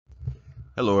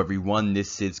Hello everyone,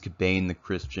 this is Cabane the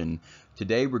Christian.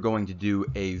 Today we're going to do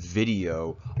a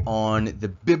video on the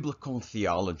biblical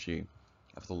theology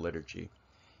of the liturgy.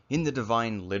 In the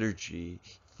Divine Liturgy,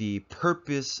 the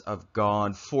purpose of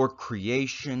God for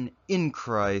creation in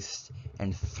Christ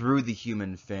and through the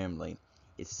human family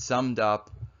is summed up,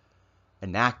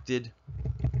 enacted,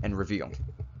 and revealed.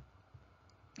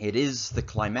 It is the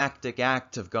climactic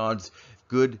act of God's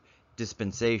good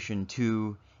dispensation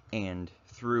to and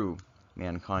through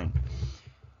mankind.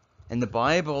 And the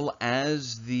Bible,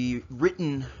 as the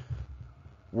written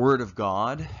Word of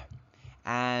God,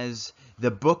 as the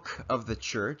book of the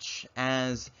Church,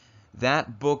 as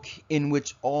that book in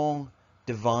which all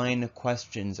divine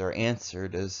questions are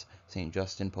answered, as St.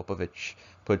 Justin Popovich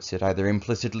puts it, either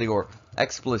implicitly or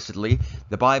explicitly,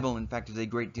 the Bible, in fact, has a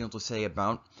great deal to say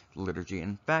about liturgy.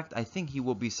 In fact, I think you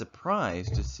will be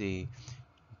surprised to see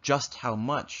just how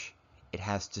much it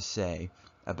has to say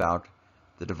about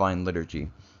the Divine Liturgy,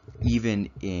 even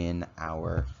in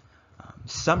our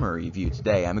summary view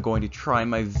today. I'm going to try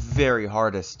my very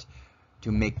hardest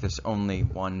to make this only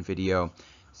one video,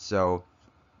 so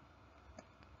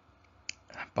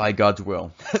by God's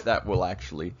will, that will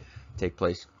actually take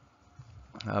place.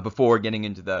 Before getting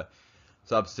into the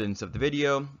substance of the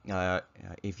video,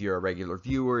 if you're a regular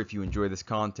viewer, if you enjoy this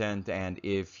content, and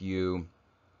if you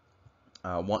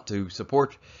want to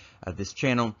support this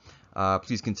channel,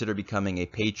 please consider becoming a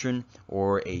patron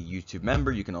or a YouTube member.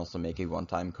 You can also make a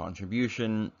one-time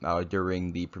contribution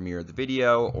during the premiere of the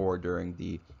video or during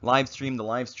the live stream. The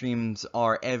live streams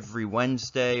are every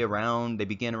Wednesday they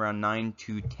begin around 9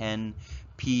 to 10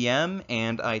 p.m.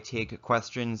 and I take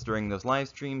questions during those live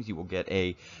streams. You will get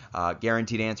a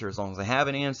guaranteed answer as long as I have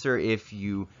an answer if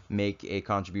you make a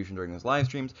contribution during those live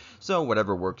streams. So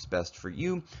whatever works best for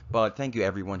you. But thank you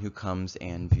everyone who comes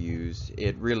and views.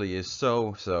 It really is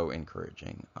so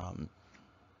encouraging.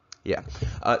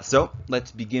 So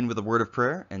let's begin with a word of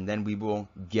prayer, and then we will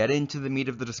get into the meat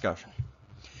of the discussion.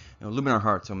 Illumine our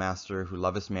hearts, O Master, who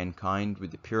lovest mankind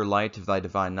with the pure light of thy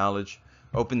divine knowledge.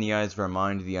 Open the eyes of our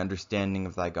mind to the understanding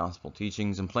of thy gospel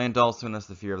teachings, and plant also in us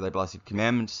the fear of thy blessed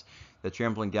commandments, that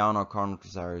trampling down our carnal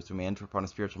desires, we may enter upon a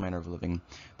spiritual manner of living,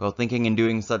 both thinking and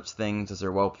doing such things as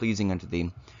are well-pleasing unto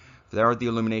thee. For thou art the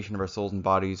illumination of our souls and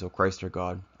bodies, O Christ our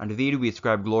God. Unto thee do we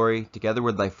ascribe glory, together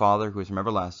with thy Father, who is from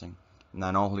everlasting, and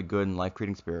thine all holy good and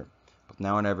life-creating Spirit, both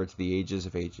now and ever to the ages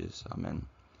of ages. Amen.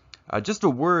 Just a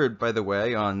word, by the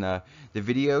way, on the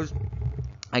videos.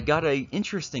 I got an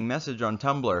interesting message on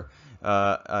Tumblr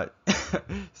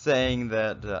saying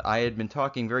that I had been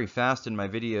talking very fast in my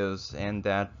videos, and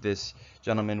that this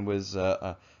gentleman was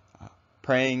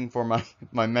praying for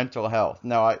my mental health.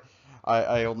 Now,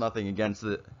 I hold nothing against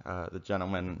the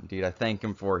gentleman. Indeed, I thank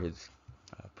him for his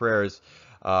prayers,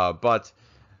 but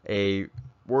a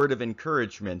word of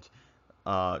encouragement.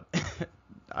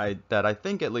 That I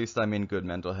think at least I'm in good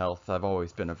mental health. I've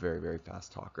always been a very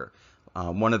fast talker.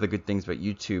 One of the good things about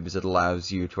YouTube is it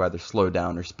allows you to either slow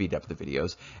down or speed up the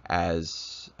videos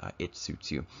as it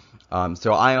suits you.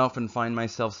 So I often find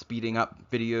myself speeding up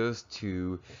videos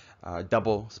to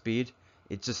double speed.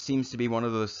 It just seems to be one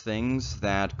of those things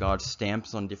that God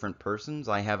stamps on different persons.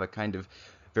 I have a kind of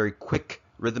very quick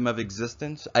rhythm of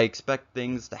existence. I expect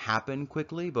things to happen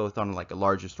quickly, both on like a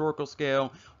large historical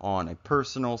scale, on a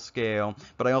personal scale,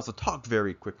 but I also talk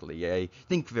very quickly, I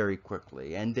think very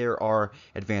quickly, and there are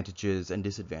advantages and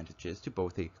disadvantages to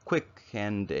both a quick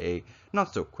and a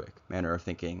not so quick manner of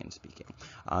thinking and speaking.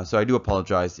 So I do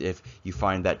apologize if you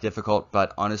find that difficult,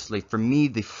 but honestly, for me,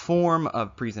 the form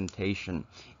of presentation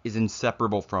is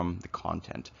inseparable from the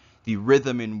content. The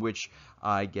rhythm in which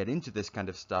I get into this kind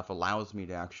of stuff allows me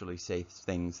to actually say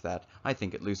things that I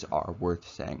think at least are worth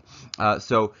saying.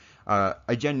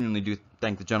 I genuinely do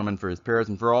thank the gentleman for his prayers,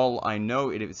 and for all I know,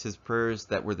 it was his prayers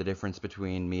that were the difference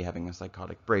between me having a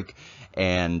psychotic break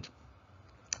and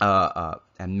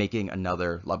making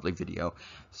another lovely video.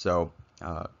 So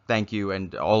thank you,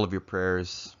 and all of your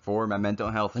prayers for my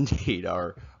mental health indeed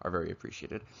are very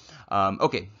appreciated.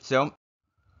 Okay, so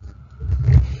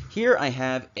here I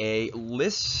have a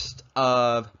list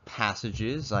of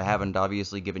passages. I haven't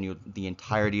obviously given you the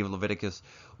entirety of Leviticus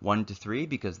 1 to 3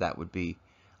 because that would be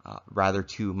rather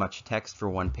too much text for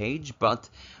one page, but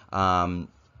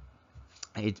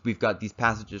we've got these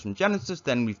passages from Genesis,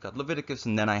 then we've got Leviticus,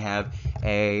 and then I have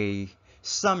a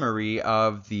summary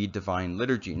of the Divine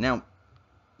Liturgy. Now,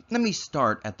 let me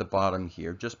start at the bottom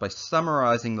here just by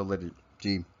summarizing the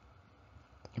liturgy,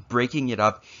 breaking it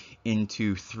up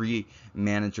into three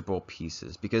manageable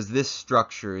pieces, because this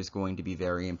structure is going to be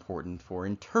very important for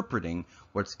interpreting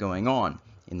what's going on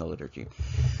in the liturgy.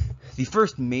 The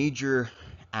first major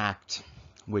act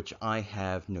which I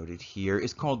have noted here,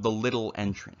 is called the little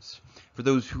entrance. For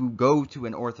those who go to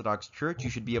an Orthodox church, you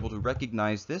should be able to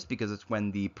recognize this because it's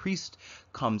when the priest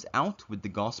comes out with the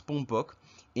gospel book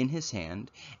in his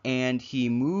hand and he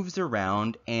moves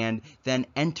around and then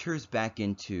enters back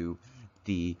into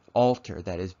the altar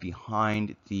that is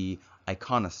behind the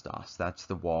iconostas. That's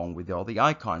the wall with all the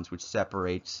icons, which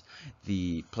separates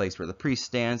the place where the priest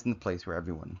stands and the place where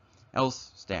everyone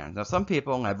else stands. Now, some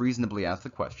people have reasonably asked the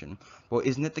question, well,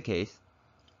 isn't it the case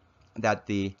that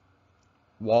the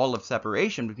wall of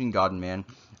separation between God and man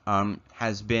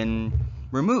has been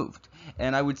removed?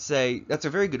 And I would say that's a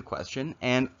very good question,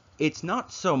 and it's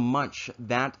not so much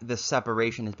that the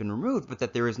separation has been removed, but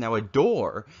that there is now a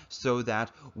door so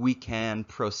that we can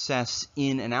process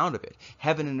in and out of it.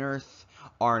 Heaven and earth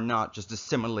are not just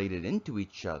assimilated into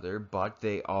each other, but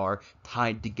they are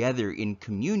tied together in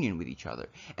communion with each other.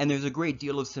 And there's a great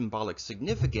deal of symbolic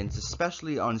significance,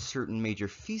 especially on certain major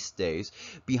feast days,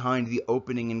 behind the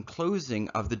opening and closing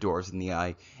of the doors in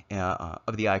the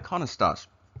iconostas.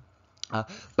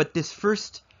 But this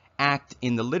first act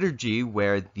in the liturgy,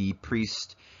 where the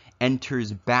priest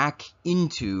enters back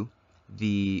into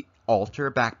the altar,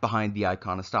 back behind the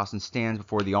iconostas, and stands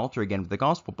before the altar again with the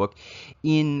gospel book,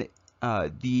 in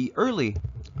the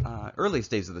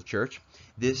earliest days of the church,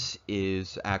 this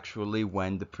is actually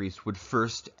when the priest would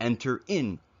first enter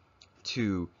in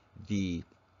to the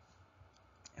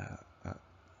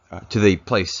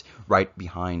place right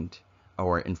behind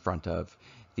or in front of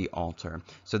the altar.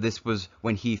 So this was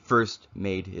when he first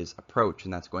made his approach,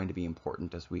 and that's going to be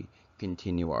important as we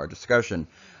continue our discussion.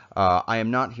 I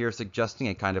am not here suggesting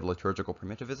a kind of liturgical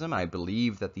primitivism. I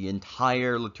believe that the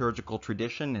entire liturgical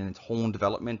tradition and its whole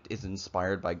development is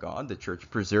inspired by God. The Church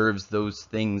preserves those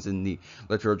things in the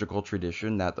liturgical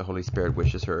tradition that the Holy Spirit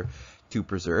wishes her to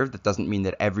preserve. That doesn't mean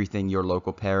that everything your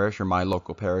local parish or my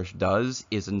local parish does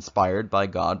is inspired by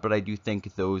God, but I do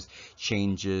think those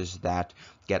changes that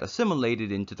get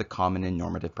assimilated into the common and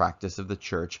normative practice of the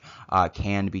Church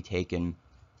can be taken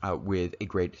with a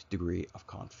great degree of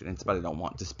confidence, but I don't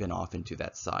want to spin off into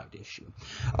that side issue.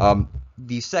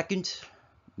 The second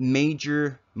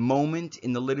major moment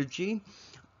in the liturgy,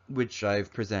 which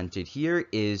I've presented here,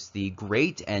 is the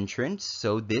great entrance.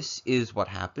 So this is what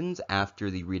happens after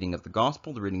the reading of the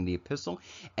gospel, the reading of the epistle,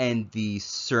 and the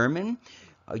sermon.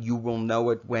 You will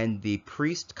know it when the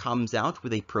priest comes out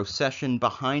with a procession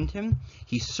behind him.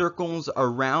 He circles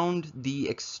around the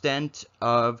extent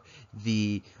of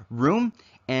the room,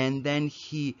 and then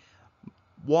he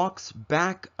walks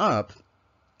back up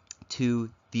to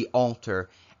the altar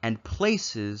and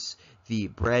places the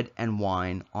bread and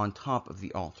wine on top of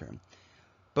the altar.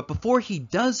 But before he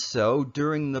does so,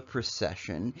 during the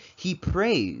procession, he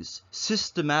prays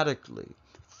systematically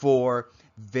for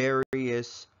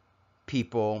various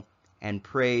people and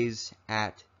prays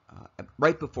at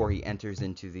right before he enters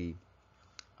into the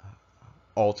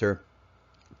altar,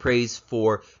 prays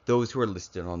for those who are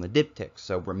listed on the diptych.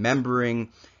 So remembering,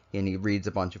 and he reads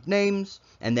a bunch of names,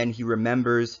 and then he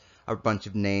remembers a bunch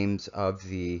of names of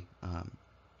the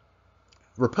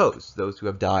repose, those who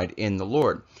have died in the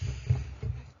Lord.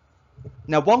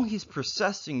 Now, while he's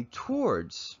processing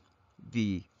towards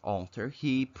the altar,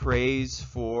 he prays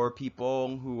for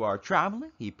people who are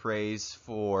traveling. He prays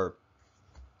for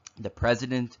the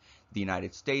President, the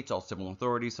United States, all civil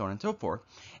authorities, so on and so forth.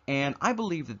 And I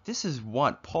believe that this is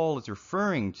what Paul is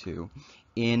referring to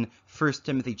in 1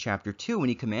 Timothy chapter 2 when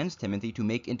he commands Timothy to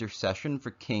make intercession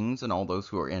for kings and all those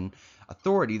who are in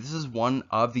authority. This is one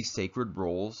of the sacred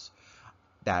roles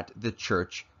that the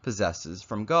church possesses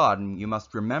from God. And you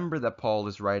must remember that Paul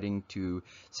is writing to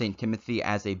St. Timothy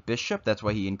as a bishop. That's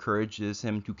why he encourages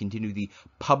him to continue the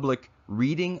public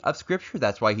reading of Scripture.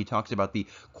 That's why he talks about the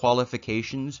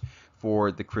qualifications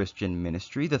for the Christian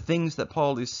ministry. The things that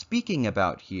Paul is speaking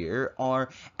about here are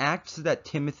acts that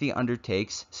Timothy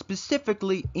undertakes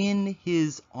specifically in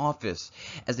his office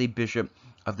as a bishop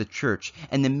of the church,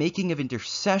 and the making of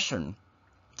intercession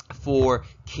for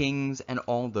kings and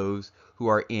all those who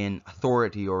are in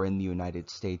authority or in the United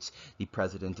States, the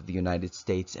President of the United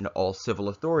States and all civil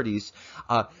authorities.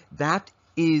 That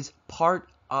is part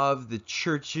of the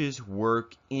church's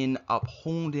work in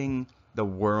upholding the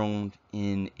world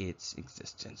in its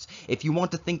existence. If you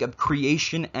want to think of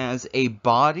creation as a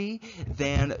body,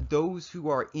 then those who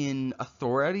are in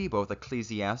authority, both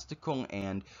ecclesiastical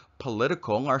and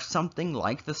political, are something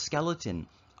like the skeleton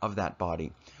of that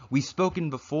body. We've spoken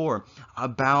before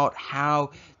about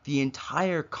how the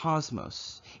entire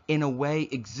cosmos, in a way,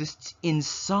 exists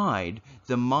inside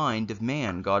the mind of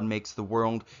man. God makes the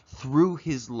world through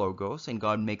his Logos, and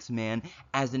God makes man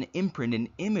as an imprint, an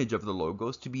image of the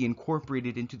Logos, to be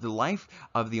incorporated into the life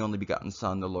of the only begotten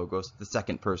Son, the Logos, the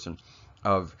second person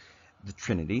of the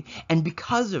Trinity. And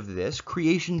because of this,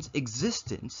 creation's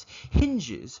existence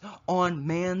hinges on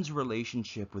man's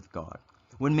relationship with God.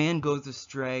 When man goes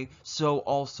astray, so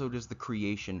also does the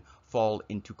creation fall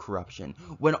into corruption.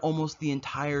 When almost the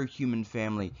entire human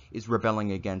family is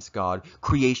rebelling against God,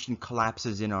 creation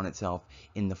collapses in on itself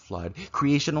in the flood.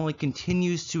 Creation only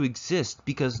continues to exist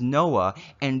because Noah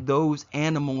and those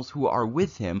animals who are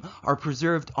with him are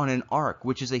preserved on an ark,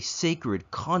 which is a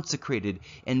sacred, consecrated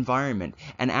environment.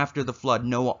 And after the flood,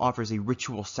 Noah offers a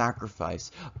ritual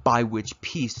sacrifice by which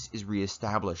peace is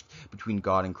reestablished between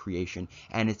God and creation,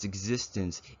 and its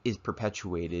existence is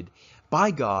perpetuated by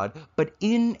God, but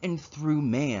in and through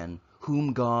man,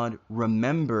 whom God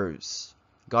remembers.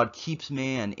 God keeps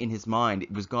man in his mind.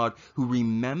 It was God who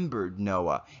remembered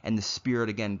Noah, and the Spirit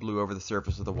again blew over the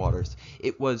surface of the waters.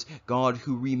 It was God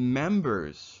who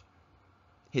remembers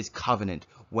his covenant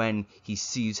when he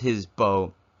sees his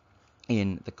bow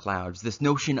in the clouds. This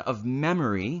notion of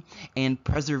memory and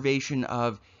preservation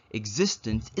of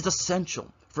existence is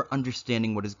essential for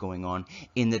understanding what is going on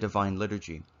in the Divine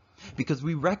Liturgy, because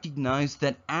we recognize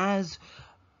that as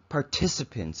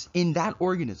participants in that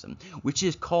organism, which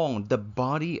is called the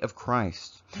body of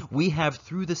Christ, we have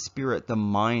through the Spirit the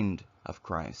mind of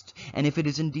Christ. And if it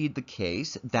is indeed the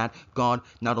case that God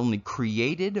not only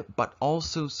created but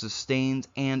also sustains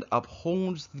and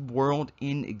upholds the world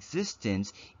in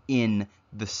existence in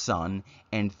the Son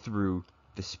and through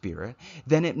the Spirit,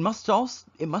 then it must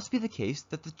be the case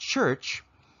that the Church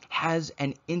has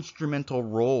an instrumental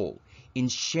role in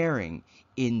sharing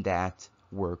in that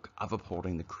work of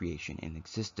upholding the creation in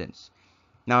existence.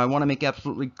 Now, I want to make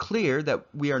absolutely clear that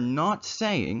we are not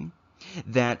saying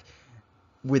that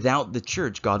without the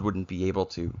Church, God wouldn't be able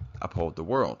to uphold the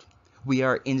world. We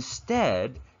are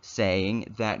instead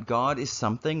saying that God is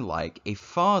something like a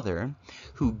father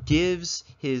who gives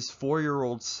his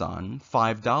 4-year-old son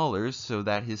 $5 so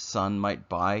that his son might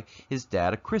buy his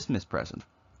dad a Christmas present.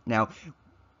 Now,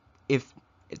 if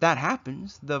that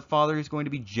happens, the father is going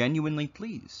to be genuinely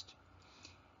pleased.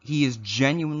 He is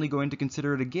genuinely going to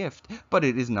consider it a gift, but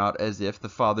it is not as if the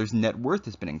father's net worth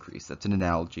has been increased. That's an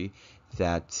analogy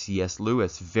that C.S.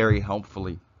 Lewis very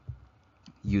helpfully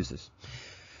uses.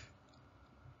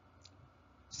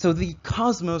 So the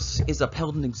cosmos is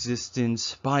upheld in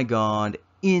existence by God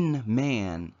in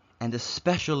man, and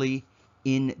especially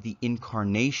in the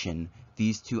incarnation.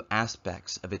 These two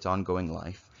aspects of its ongoing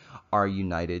life are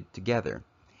united together.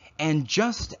 And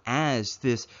just as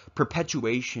this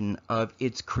perpetuation of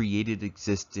its created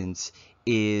existence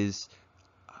is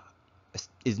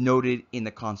noted in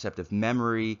the concept of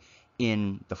memory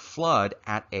in the flood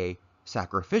at a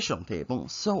sacrificial table,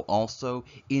 so also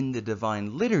in the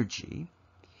Divine Liturgy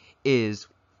is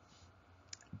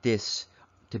this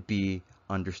to be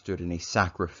understood in a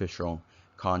sacrificial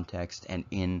context and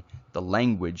in the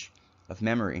language of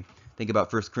memory. Think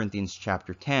about 1 Corinthians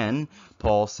chapter 10.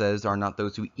 Paul says, "Are not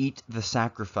those who eat the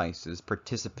sacrifices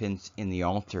participants in the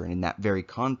altar?" And in that very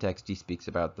context, he speaks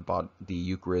about the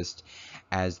Eucharist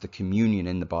as the communion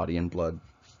in the body and blood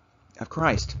of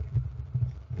Christ.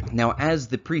 Now, as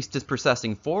the priest is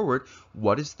processing forward,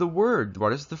 what is the word?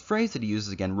 What is the phrase that he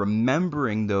uses again?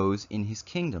 Remembering those in his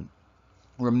kingdom.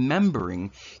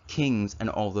 Remembering kings and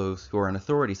all those who are in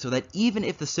authority, so that even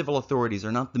if the civil authorities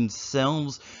are not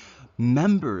themselves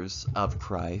members of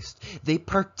Christ, they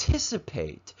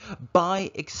participate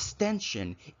by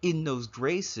extension in those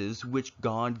graces which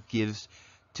God gives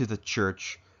to the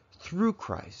Church through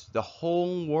Christ. The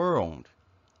whole world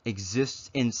exists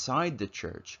inside the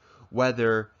Church,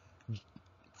 whether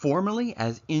formally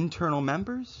as internal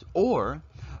members or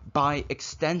by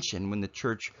extension when the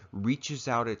Church reaches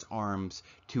out its arms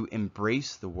to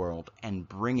embrace the world and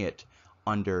bring it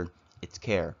under its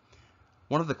care.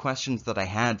 One of the questions that I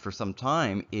had for some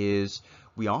time is,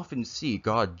 we often see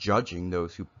God judging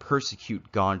those who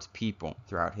persecute God's people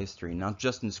throughout history, not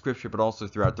just in Scripture, but also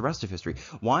throughout the rest of history.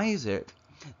 Why is it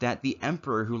that the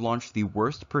emperor who launched the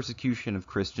worst persecution of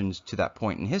Christians to that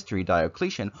point in history,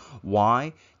 Diocletian,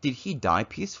 why did he die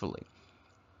peacefully?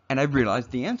 And I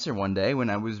realized the answer one day when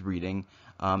I was reading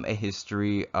a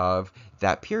history of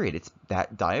that period. It's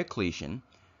that Diocletian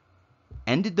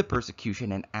ended the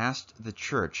persecution and asked the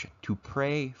Church to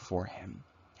pray for him.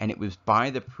 And it was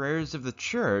by the prayers of the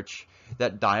Church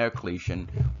that Diocletian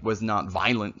was not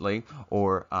violently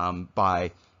or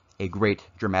by a great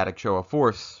dramatic show of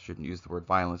force. Shouldn't use the word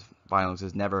violence. Violence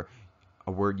is never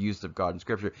a word used of God in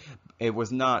Scripture. It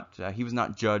was not. He was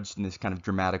not judged in this kind of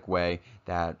dramatic way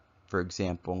that, for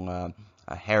example,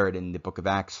 Herod in the book of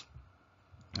Acts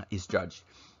is judged.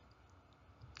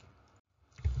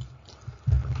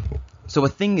 So a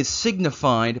thing is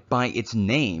signified by its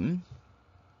name.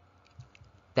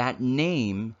 That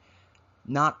name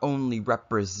not only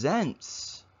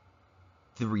represents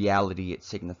the reality it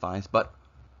signifies, but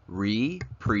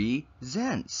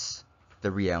represents the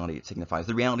reality it signifies.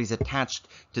 The reality is attached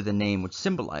to the name which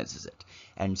symbolizes it.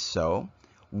 And so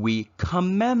we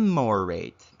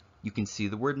commemorate. You can see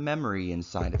the word memory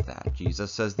inside of that.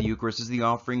 Jesus says the Eucharist is the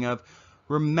offering of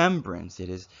remembrance. It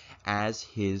is as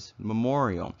his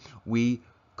memorial. We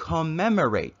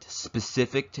commemorate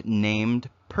specific named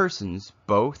persons,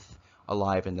 both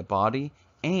alive in the body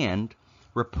and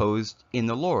reposed in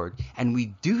the Lord. And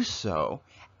we do so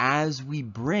as we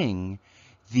bring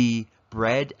the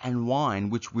bread and wine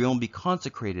which will be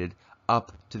consecrated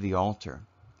up to the altar.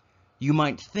 You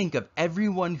might think of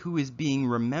everyone who is being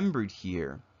remembered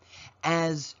here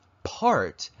as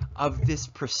part of this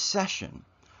procession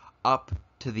up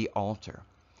to the altar.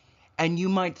 And you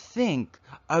might think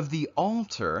of the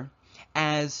altar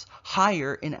as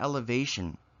higher in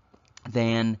elevation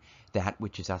than that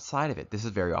which is outside of it. This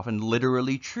is very often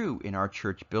literally true in our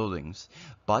church buildings.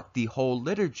 But the whole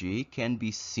liturgy can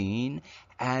be seen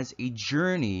as a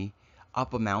journey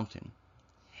up a mountain,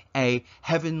 a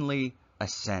heavenly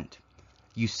ascent.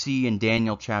 You see in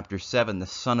Daniel chapter 7 the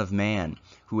Son of Man,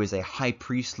 who is a high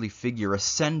priestly figure,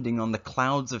 ascending on the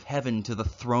clouds of heaven to the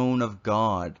throne of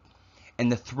God. And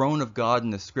the throne of God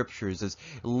in the Scriptures is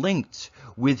linked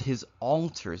with his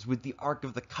altars, with the Ark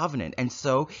of the Covenant. And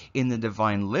so in the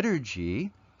Divine Liturgy,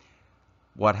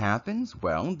 what happens?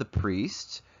 Well, the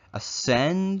priest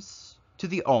ascends to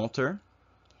the altar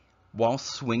while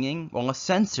a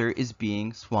censer is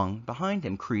being swung behind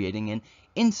him, creating an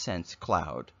incense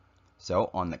cloud.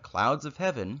 So on the clouds of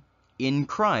heaven, in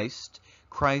Christ,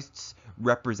 Christ's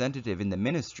representative in the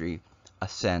ministry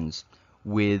ascends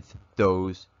with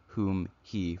those whom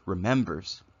he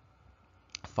remembers,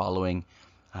 following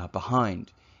behind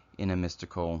in a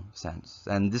mystical sense.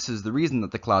 And this is the reason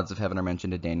that the clouds of heaven are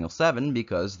mentioned in Daniel 7,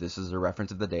 because this is a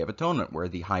reference of the Day of Atonement, where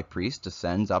the high priest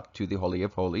ascends up to the Holy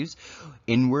of Holies.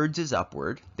 Inwards is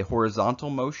upward. The horizontal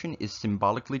motion is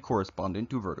symbolically corresponding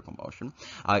to vertical motion.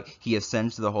 He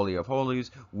ascends to the Holy of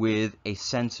Holies with a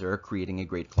censer, creating a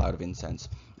great cloud of incense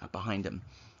behind him.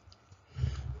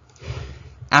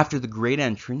 After the great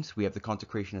entrance, we have the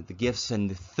consecration of the gifts, and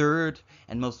the third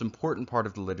and most important part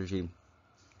of the liturgy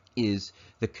is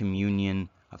the communion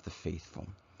of the faithful.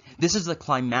 This is the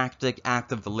climactic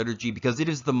act of the liturgy because it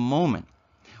is the moment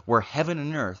where heaven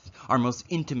and earth are most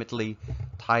intimately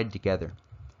tied together.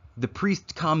 The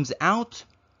priest comes out,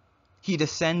 he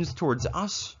descends towards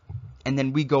us, and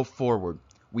then we go forward.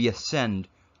 We ascend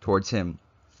towards him.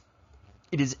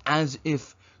 It is as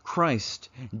if Christ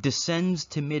descends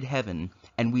to mid-heaven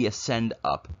and we ascend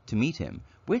up to meet him,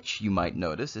 which you might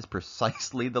notice is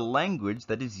precisely the language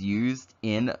that is used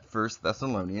in 1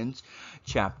 Thessalonians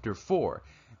chapter 4.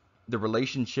 The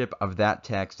relationship of that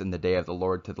text and the Day of the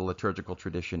Lord to the liturgical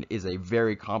tradition is a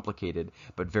very complicated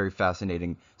but very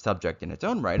fascinating subject in its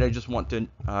own right. I just want to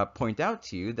point out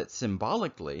to you that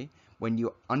symbolically, when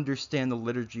you understand the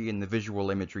liturgy and the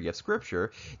visual imagery of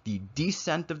Scripture, the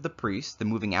descent of the priest, the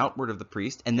moving outward of the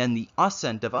priest, and then the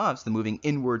ascent of us, the moving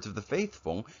inwards of the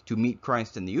faithful to meet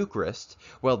Christ in the Eucharist,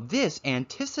 well, this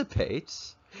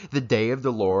anticipates the Day of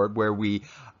the Lord, where we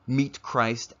meet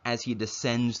Christ as he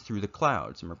descends through the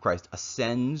clouds. Remember, Christ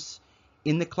ascends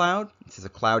in the cloud. It says a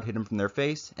cloud hid him from their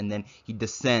face, and then he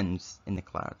descends in the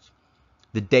clouds.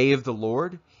 The Day of the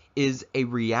Lord is a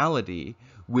reality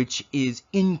which is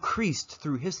increased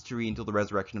through history until the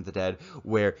resurrection of the dead,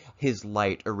 where his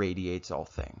light irradiates all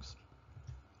things.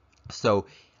 So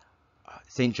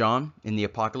St. John in the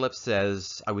Apocalypse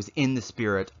says, I was in the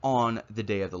Spirit on the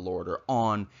day of the Lord, or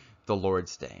on the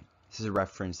Lord's Day. This is a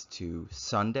reference to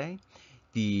Sunday.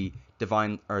 The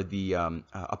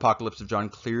Apocalypse of John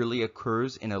clearly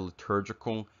occurs in a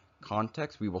liturgical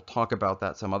context. We will talk about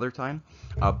that some other time,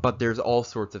 but there's all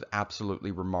sorts of absolutely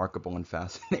remarkable and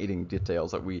fascinating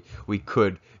details that we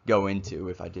could go into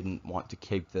if I didn't want to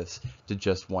keep this to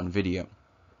just one video.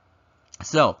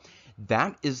 So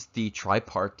that is the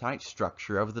tripartite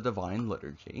structure of the Divine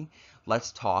Liturgy.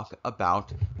 Let's talk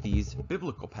about these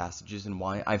biblical passages and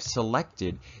why I've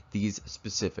selected these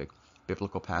specific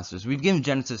biblical passages. We begin in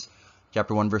Genesis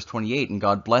Chapter 1, verse 28, and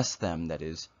God blessed them, that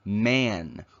is,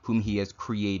 man, whom he has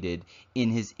created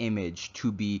in his image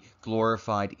to be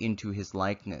glorified into his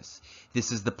likeness.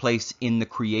 This is the place in the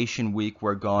creation week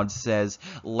where God says,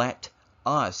 let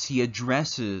us. He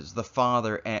addresses the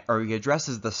Father, or he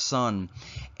addresses the Son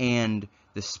and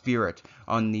the Spirit.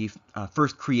 On the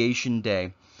first creation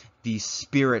day, the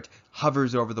Spirit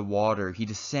hovers over the water. He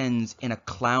descends in a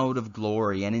cloud of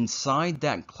glory. And inside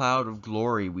that cloud of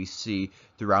glory we see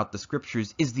throughout the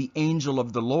scriptures is the angel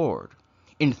of the Lord,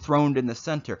 enthroned in the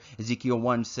center. Ezekiel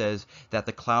 1 says that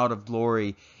the cloud of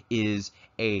glory is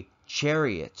a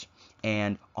chariot,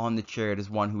 and on the chariot is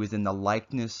one who is in the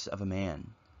likeness of a man.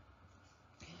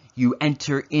 You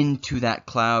enter into that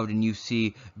cloud and you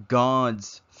see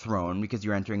God's throne, because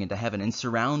you're entering into heaven, and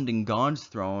surrounding God's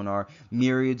throne are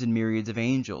myriads and myriads of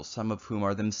angels, some of whom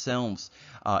are themselves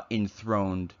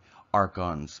enthroned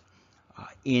archons.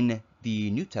 In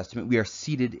the New Testament, we are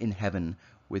seated in heaven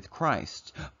with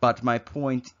Christ. But my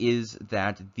point is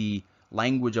that the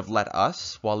language of let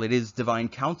us, while it is divine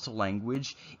council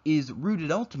language, is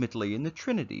rooted ultimately in the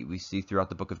Trinity. We see throughout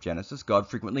the book of Genesis, God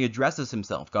frequently addresses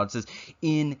himself. God says,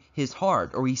 in his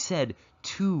heart, or he said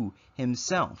to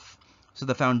himself. So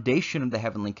the foundation of the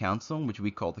heavenly council, which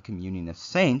we call the communion of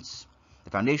saints, the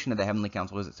foundation of the heavenly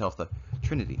council is itself the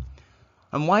Trinity.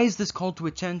 And why is this called to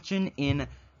attention in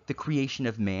the creation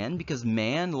of man? Because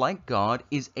man, like God,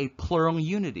 is a plural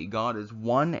unity. God is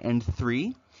one and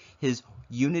three. His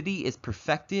unity is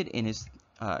perfected in his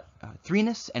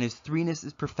threeness, and his threeness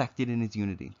is perfected in his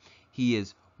unity. He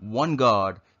is one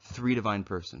God, three divine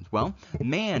persons. Well,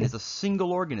 man is a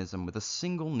single organism with a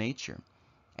single nature,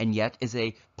 and yet is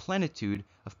a plenitude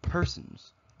of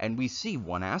persons. And we see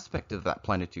one aspect of that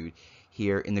plenitude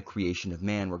here in the creation of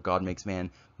man, where God makes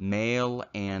man male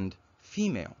and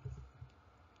female.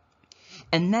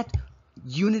 And that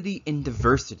unity in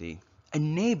diversity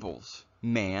enables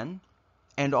man,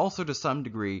 and also to some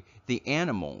degree the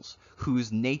animals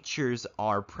whose natures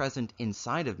are present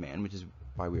inside of man, which is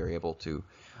why we are able to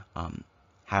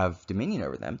have dominion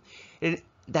over them.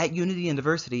 That unity and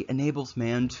diversity enables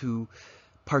man to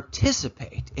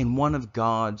participate in one of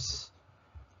God's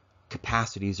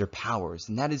capacities or powers,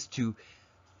 and that is to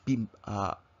be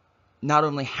not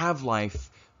only have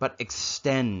life, but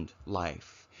extend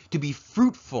life, to be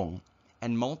fruitful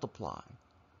and multiply,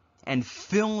 and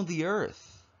fill the earth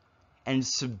and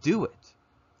subdue it.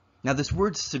 Now, this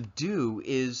word subdue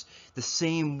is the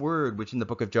same word which in the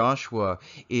book of Joshua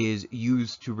is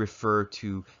used to refer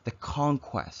to the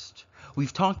conquest.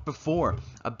 We've talked before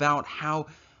about how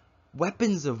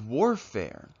weapons of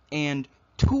warfare and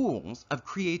tools of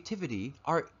creativity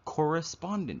are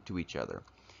correspondent to each other.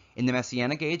 In the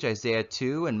Messianic age, Isaiah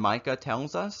 2 and Micah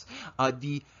tells us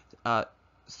the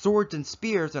swords and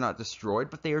spears are not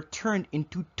destroyed, but they are turned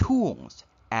into tools,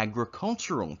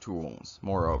 agricultural tools,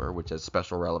 moreover, which has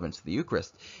special relevance to the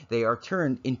Eucharist. They are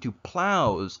turned into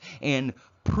plows and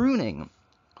pruning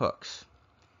hooks.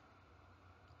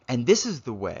 And this is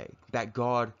the way that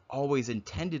God always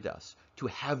intended us to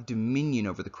have dominion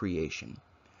over the creation.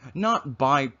 Not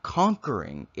by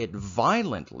conquering it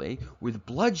violently with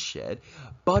bloodshed,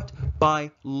 but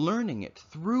by learning it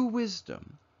through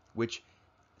wisdom, which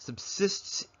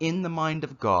subsists in the mind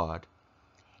of God.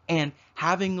 And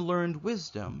having learned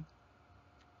wisdom,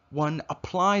 one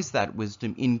applies that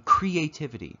wisdom in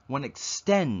creativity. One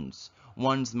extends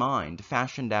one's mind,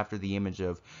 fashioned after the image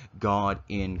of God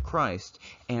in Christ,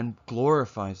 and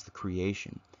glorifies the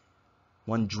creation.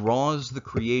 One draws the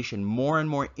creation more and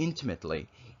more intimately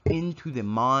into the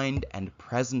mind and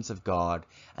presence of God,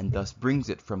 and thus brings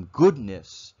it from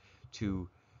goodness to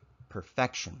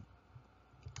perfection.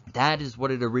 That is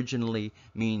what it originally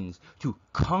means, to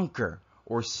conquer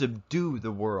or subdue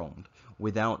the world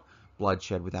without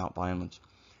bloodshed, without violence.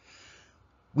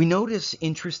 We notice,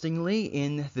 interestingly,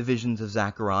 in the visions of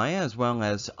Zechariah, as well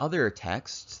as other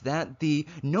texts, that the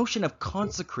notion of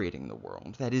consecrating the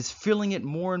world, that is, filling it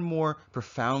more and more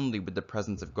profoundly with the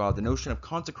presence of God, the notion of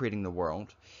consecrating the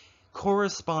world,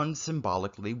 corresponds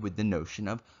symbolically with the notion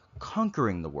of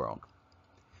conquering the world.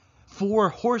 4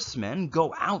 horsemen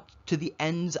go out to the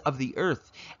ends of the earth,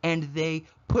 and they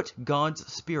put God's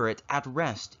Spirit at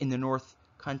rest in the north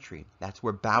country. That's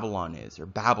where Babylon is, or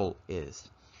Babel is.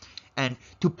 And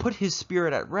to put his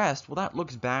Spirit at rest, well, that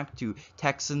looks back to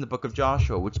texts in the book of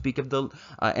Joshua, which speak of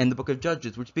and the book of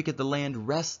Judges, which speak of the land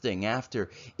resting after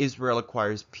Israel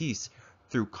acquires peace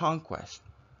through conquest.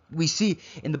 We see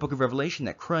in the book of Revelation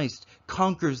that Christ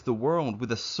conquers the world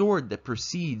with a sword that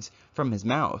proceeds from his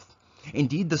mouth.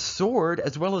 Indeed, the sword,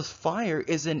 as well as fire,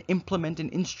 is an implement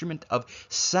and instrument of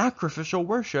sacrificial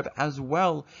worship, as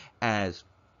well as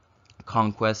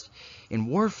conquest and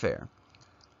warfare.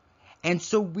 And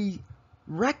so we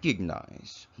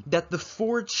recognize that the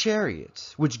 4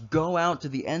 chariots which go out to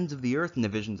the ends of the earth in the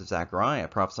visions of Zechariah,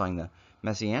 prophesying the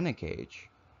Messianic age,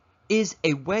 is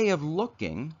a way of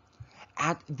looking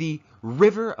at the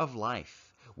river of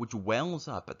life which wells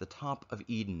up at the top of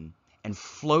Eden and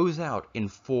flows out in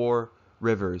 4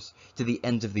 rivers to the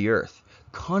ends of the earth,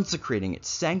 consecrating it,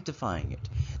 sanctifying it.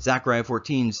 Zechariah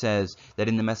 14 says that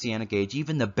in the Messianic age,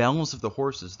 even the bells of the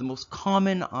horses, the most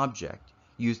common object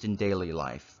used in daily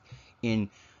life, in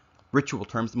ritual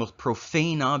terms, the most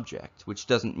profane object, which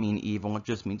doesn't mean evil, it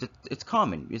just means it's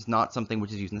common. It's not something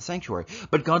which is used in the sanctuary.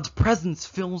 But God's presence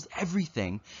fills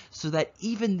everything, so that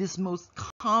even this most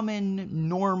common,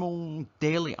 normal,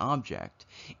 daily object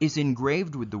is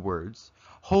engraved with the words,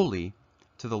 "Holy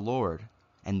to the Lord."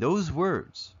 And those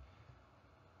words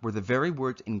were the very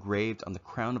words engraved on the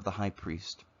crown of the high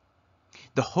priest,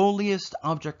 the holiest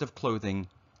object of clothing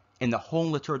in the whole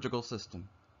liturgical system.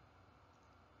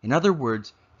 In other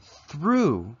words,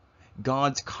 through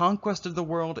God's conquest of the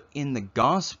world in the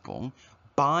gospel,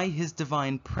 by his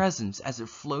divine presence as it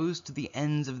flows to the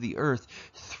ends of the earth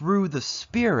through the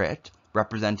Spirit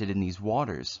represented in these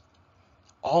waters,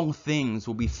 all things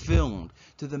will be filled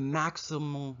to the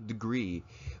maximal degree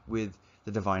with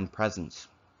the divine presence.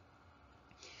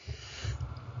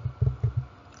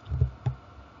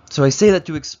 So I say that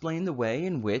to explain the way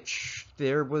in which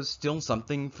there was still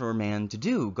something for man to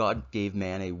do. God gave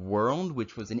man a world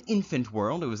which was an infant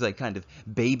world. It was a kind of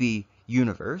baby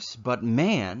universe. But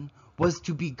man was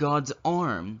to be God's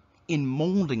arm in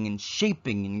molding and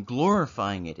shaping and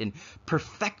glorifying it and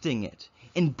perfecting it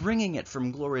and bringing it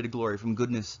from glory to glory, from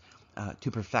goodness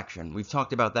to perfection. We've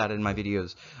talked about that in my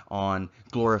videos on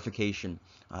glorification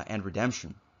and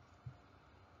redemption.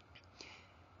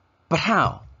 But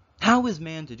how? How is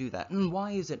man to do that? And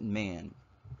why is it man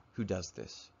who does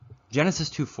this? Genesis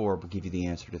 2:4 will give you the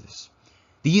answer to this.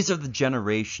 These are the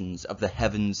generations of the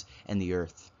heavens and the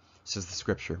earth, says the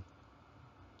scripture.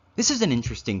 This is an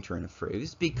interesting turn of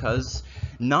phrase because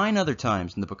 9 other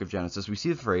times in the book of Genesis we see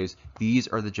the phrase, "These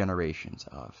are the generations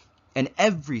of." And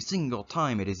every single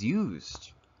time it is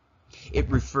used, it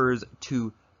refers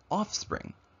to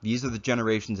offspring. These are the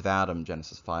generations of Adam,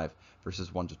 Genesis 5,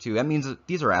 verses 1 to 2. That means that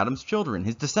these are Adam's children,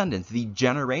 his descendants, the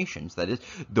generations, that is,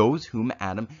 those whom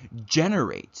Adam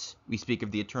generates. We speak of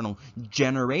the eternal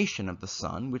generation of the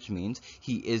Son, which means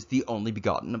he is the only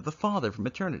begotten of the Father from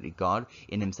eternity. God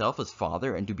in himself is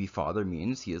Father, and to be Father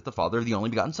means he is the Father of the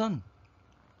only begotten Son,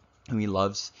 whom he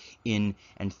loves in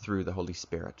and through the Holy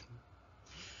Spirit.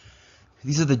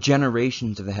 These are the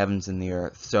generations of the heavens and the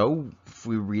earth. So, if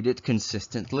we read it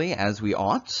consistently as we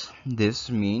ought, this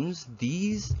means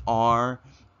this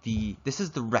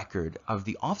is the record of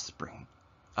the offspring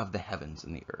of the heavens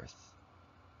and the earth.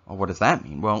 Well, what does that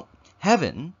mean? Well,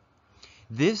 heaven,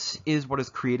 this is what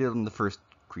is created on the first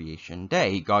creation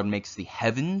day. God makes the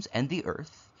heavens and the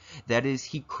earth. That is,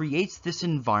 he creates this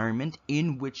environment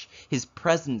in which his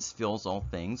presence fills all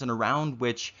things and around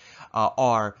which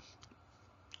are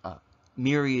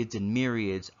myriads and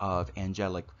myriads of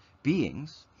angelic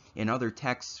beings. In other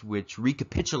texts which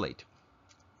recapitulate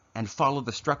and follow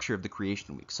the structure of the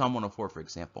creation week, Psalm 104 for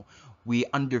example, we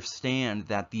understand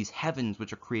that these heavens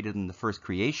which are created in the first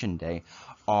creation day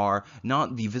are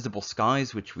not the visible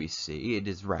skies which we see. It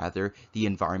is rather the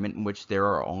environment in which there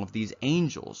are all of these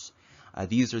angels.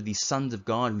 These are the sons of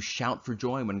God who shout for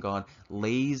joy when God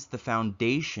lays the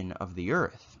foundation of the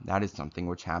earth. That is something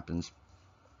which happens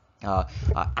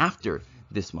after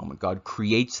this moment. God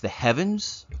creates the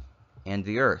heavens and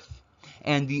the earth.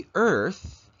 And the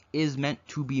earth is meant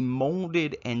to be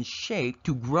molded and shaped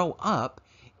to grow up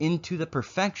into the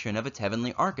perfection of its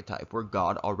heavenly archetype, where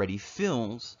God already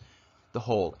fills the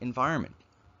whole environment.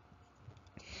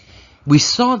 We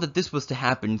saw that this was to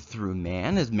happen through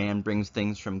man, as man brings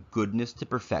things from goodness to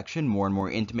perfection, more and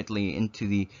more intimately into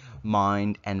the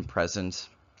mind and presence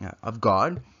of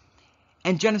God.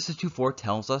 And Genesis 2:4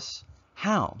 tells us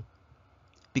how.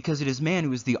 Because it is man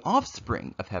who is the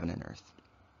offspring of heaven and earth.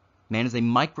 Man is a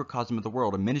microcosm of the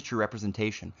world, a miniature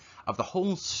representation of the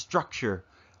whole structure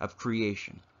of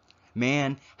creation.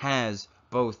 Man has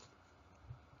both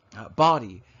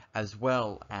body as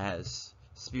well as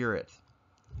spirit.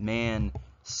 Man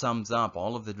sums up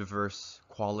all of the diverse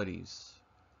qualities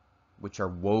which are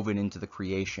woven into the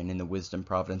creation in the wisdom,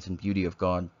 providence, and beauty of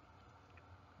God.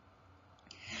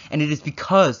 And it is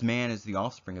because man is the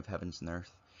offspring of heavens and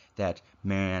earth that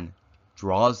man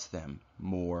draws them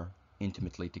more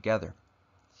intimately together.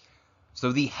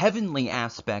 So the heavenly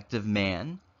aspect of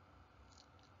man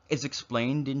is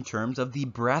explained in terms of the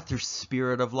breath or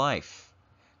spirit of life.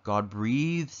 God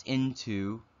breathes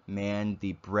into man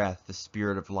the breath, the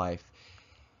spirit of life,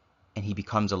 and he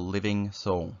becomes a living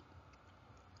soul.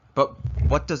 But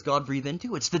what does God breathe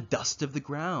into? It's the dust of the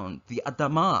ground, the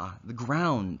Adamah, the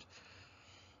ground.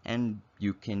 And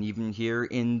you can even hear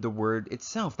in the word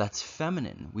itself, that's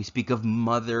feminine. We speak of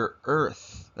Mother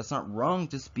Earth. That's not wrong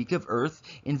to speak of Earth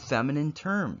in feminine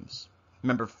terms.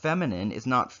 Remember, feminine is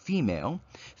not female.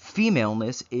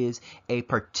 Femaleness is a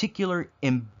particular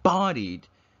embodied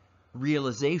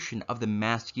realization of the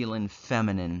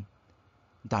masculine-feminine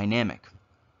dynamic.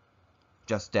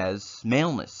 Just as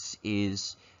maleness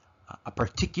is a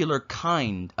particular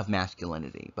kind of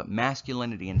masculinity, but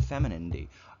masculinity and femininity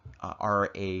are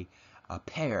a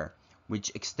pair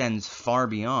which extends far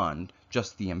beyond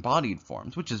just the embodied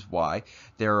forms, which is why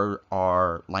there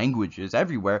are languages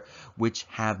everywhere which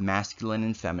have masculine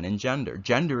and feminine gender.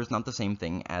 Gender is not the same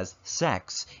thing as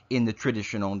sex in the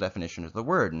traditional definition of the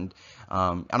word, and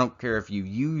I don't care if you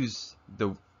use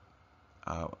the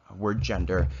word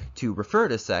gender to refer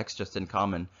to sex just in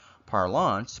common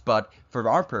parlance, but for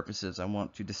our purposes, I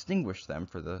want to distinguish them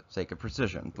for the sake of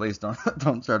precision. Please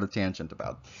don't start a tangent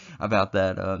about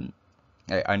that.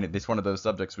 I know it's one of those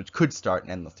subjects which could start an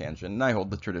endless tangent, and I hold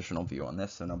the traditional view on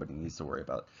this, so nobody needs to worry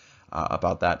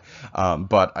about that.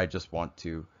 But I just want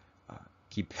to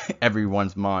keep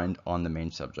everyone's mind on the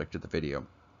main subject of the video.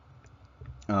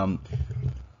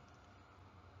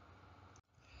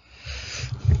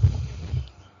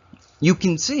 You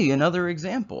can see another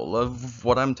example of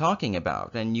what I'm talking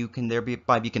about, and you can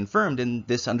thereby be confirmed in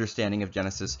this understanding of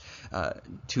Genesis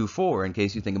 2:4, in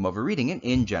case you think I'm overreading it,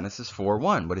 in Genesis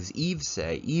 4:1. What does Eve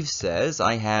say? Eve says,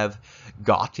 I have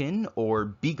gotten or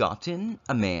begotten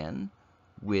a man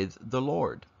with the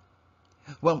Lord.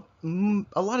 Well,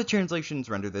 a lot of translations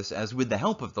render this as with the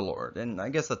help of the Lord, and I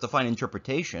guess that's a fine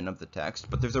interpretation of the text,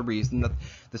 but there's a reason that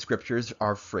the scriptures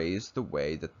are phrased the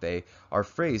way that they are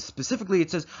phrased. Specifically,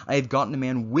 it says, I have gotten a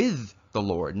man with the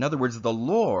Lord. In other words, the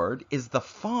Lord is the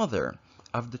father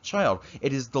of the child.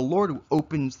 It is the Lord who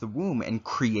opens the womb and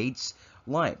creates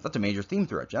life. That's a major theme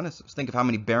throughout Genesis. Think of how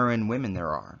many barren women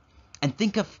there are, and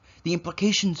think of the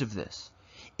implications of this.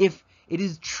 If it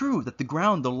is true that the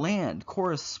ground, the land,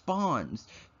 corresponds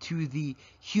to the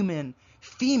human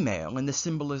female in the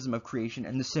symbolism of creation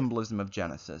and the symbolism of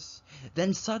Genesis,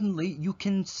 then suddenly you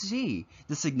can see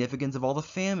the significance of all the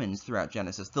famines throughout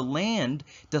Genesis. The land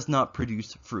does not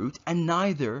produce fruit, and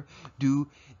neither do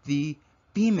the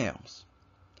females.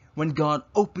 When God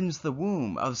opens the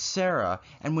womb of Sarah,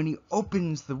 and when he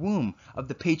opens the womb of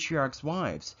the patriarch's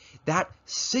wives, that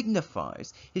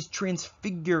signifies his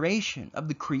transfiguration of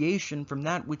the creation from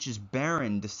that which is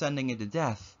barren, descending into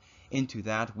death, into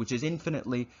that which is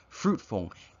infinitely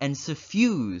fruitful and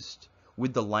suffused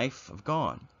with the life of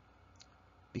God.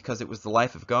 Because it was the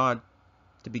life of God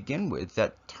to begin with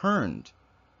that turned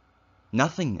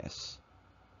nothingness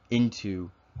into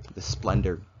the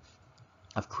splendor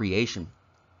of creation.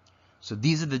 So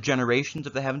these are the generations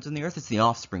of the heavens and the earth. It's the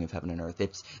offspring of heaven and earth.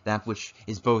 It's that which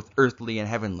is both earthly and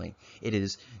heavenly. It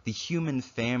is the human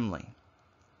family.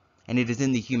 And it is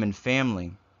in the human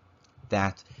family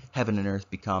that heaven and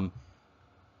earth become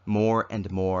more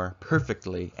and more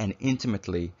perfectly and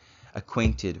intimately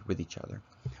acquainted with each other.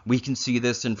 We can see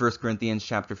this in 1 Corinthians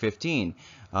chapter 15,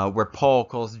 where Paul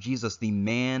calls Jesus the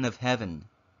man of heaven.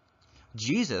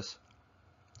 Jesus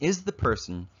is the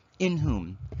person in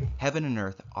whom heaven and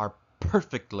earth are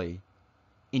perfectly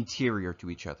interior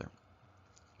to each other.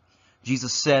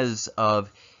 Jesus says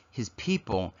of his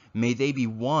people, may they be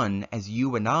one as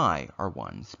you and I are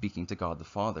one, speaking to God the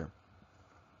Father.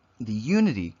 The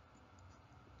unity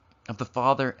of the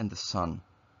Father and the Son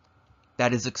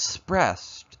that is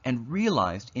expressed and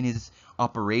realized in his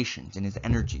operations, in his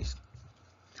energies,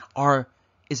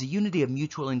 is a unity of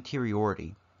mutual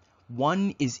interiority.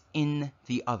 One is in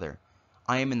the other.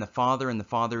 I am in the Father, and the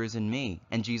Father is in me.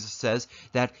 And Jesus says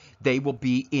that they will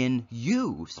be in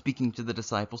you, speaking to the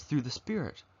disciples through the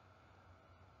Spirit.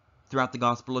 Throughout the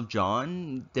Gospel of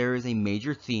John, there is a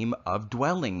major theme of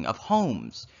dwelling, of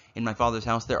homes. In my Father's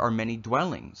house there are many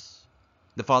dwellings.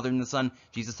 The Father and the Son,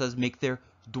 Jesus says, make their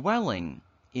dwelling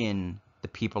in the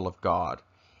people of God.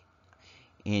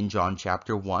 In John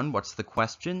chapter 1, what's the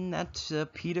question that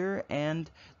Peter and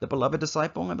the beloved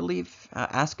disciple, I believe,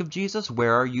 ask of Jesus?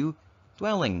 Where are you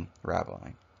dwelling,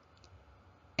 Rabbi?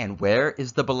 And where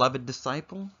is the beloved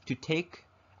disciple to take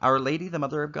Our Lady, the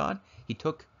Mother of God? He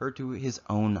took her to his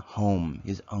own home,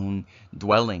 his own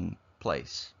dwelling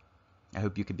place. I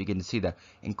hope you can begin to see the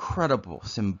incredible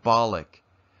symbolic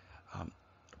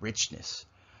richness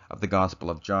of the Gospel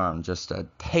of John, just a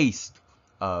taste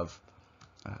of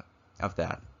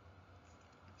that.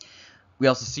 We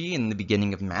also see in the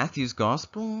beginning of Matthew's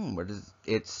Gospel, what does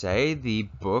it say? The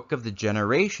book of the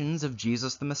generations of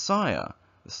Jesus the Messiah,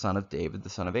 the son of David, the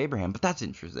son of Abraham. But that's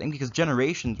interesting because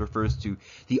generations refers to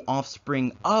the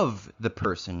offspring of the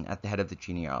person at the head of the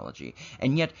genealogy.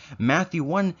 And yet Matthew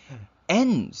 1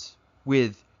 ends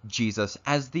with Jesus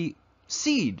as the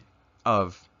seed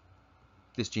of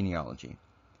this genealogy.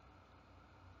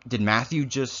 Did Matthew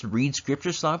just read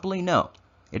scripture sloppily? No.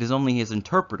 It is only his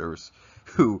interpreters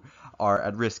who are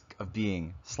at risk of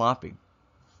being sloppy.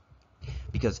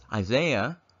 Because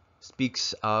Isaiah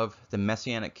speaks of the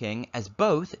Messianic king as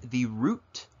both the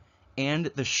root and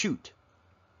the shoot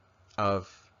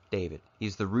of David.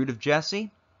 He's the root of Jesse.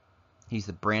 He's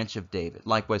the branch of David.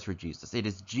 Likewise for Jesus. It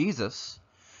is Jesus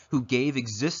who gave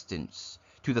existence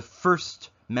to the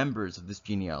first members of this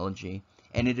genealogy,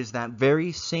 and it is that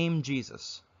very same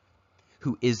Jesus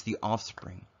who is the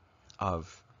offspring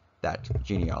of that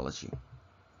genealogy.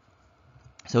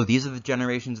 So these are the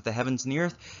generations of the heavens and the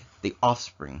earth, the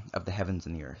offspring of the heavens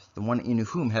and the earth, the one in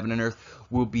whom heaven and earth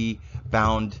will be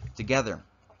bound together.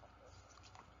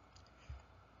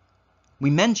 We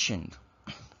mentioned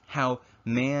how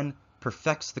man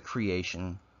perfects the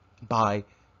creation by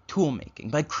tool making,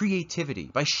 by creativity,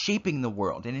 by shaping the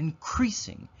world and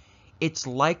increasing its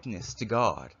likeness to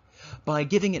God, by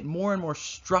giving it more and more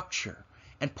structure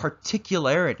and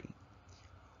particularity.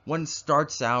 One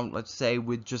starts out, let's say,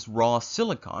 with just raw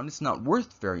silicon. It's not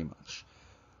worth very much.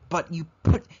 But you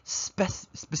put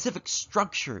specific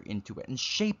structure into it and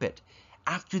shape it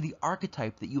after the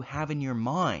archetype that you have in your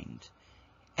mind,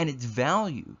 and its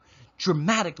value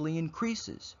dramatically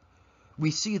increases.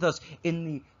 We see thus in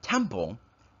the temple,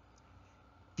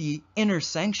 the inner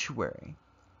sanctuary,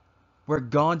 where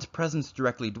God's presence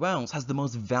directly dwells, has the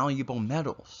most valuable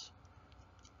metals.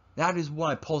 That is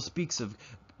why Paul speaks of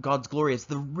God's glory as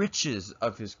the riches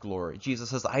of his glory.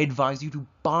 Jesus says, I advise you to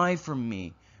buy from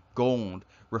me gold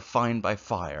refined by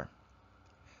fire.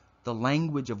 The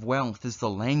language of wealth is the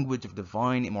language of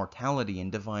divine immortality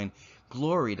and divine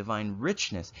glory, divine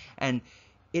richness. And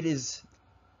it is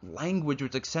language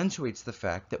which accentuates the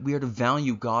fact that we are to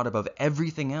value God above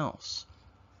everything else.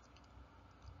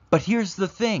 But here's the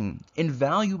thing, in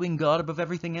valuing God above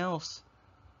everything else,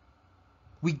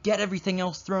 we get everything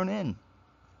else thrown in.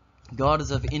 God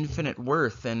is of infinite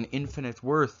worth, and infinite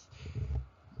worth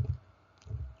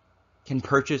can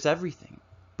purchase everything.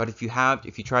 But if you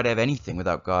try to have anything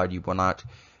without God, you will not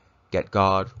get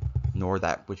God, nor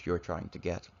that which you're trying to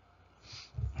get.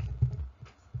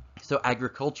 So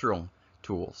agricultural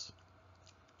tools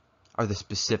are the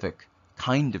specific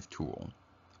kind of tool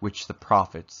which the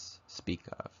prophets speak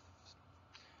of.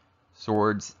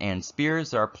 Swords and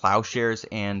spears are plowshares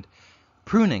and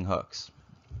pruning hooks.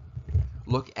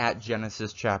 Look at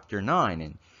Genesis chapter 9.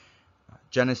 In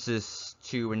Genesis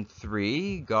 2 and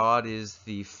 3, God is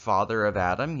the father of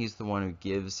Adam. He's the one who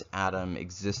gives Adam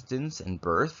existence and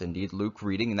birth. Indeed, Luke,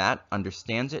 reading that,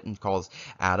 understands it and calls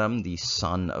Adam the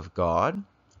son of God.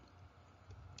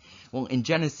 Well, in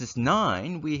Genesis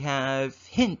 9, we have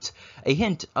a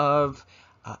hint of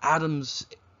Adam's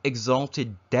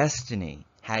exalted destiny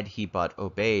had he but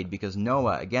obeyed, because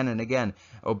Noah again and again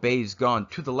obeys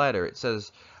God to the letter. It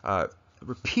says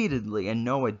repeatedly, and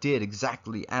Noah did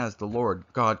exactly as the Lord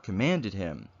God commanded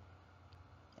him.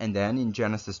 And then in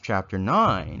Genesis chapter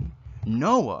 9,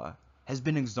 Noah has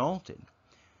been exalted.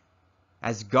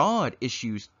 As God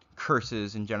issues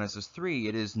curses in Genesis 3,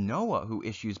 it is Noah who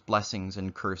issues blessings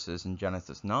and curses in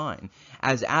Genesis 9.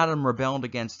 As Adam rebelled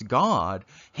against God,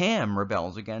 Ham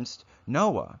rebels against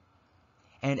Noah.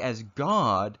 And as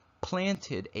God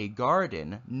planted a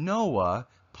garden, Noah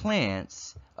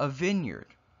plants a vineyard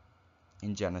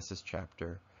in Genesis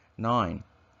chapter 9.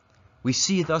 We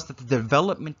see thus that the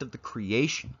development of the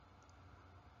creation,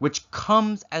 which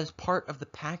comes as part of the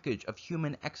package of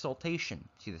human exaltation.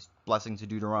 See this blessing to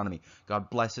Deuteronomy. God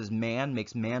blesses man,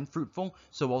 makes man fruitful,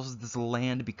 so also does the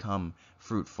land become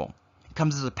fruitful. It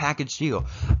comes as a package deal.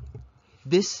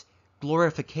 This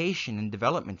glorification and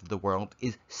development of the world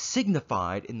is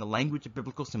signified in the language of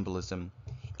biblical symbolism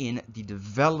in the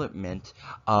development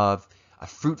of a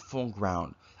fruitful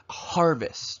ground, a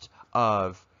harvest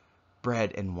of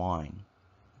bread and wine.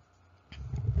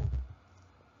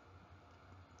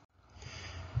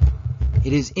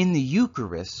 It is in the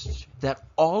Eucharist that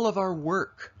all of our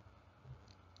work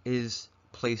is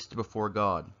placed before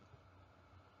God.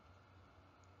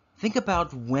 Think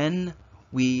about when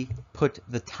we put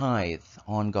the tithe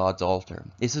on God's altar.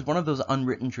 This is one of those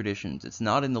unwritten traditions. It's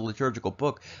not in the liturgical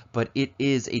book, but it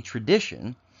is a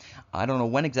tradition. I don't know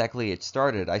when exactly it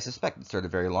started. I suspect it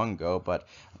started very long ago, but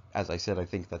as I said, I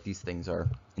think that these things are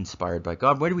inspired by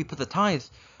God. Where do we put the tithe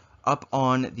up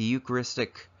on the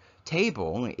Eucharistic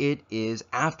table, it is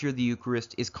after the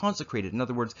Eucharist is consecrated. In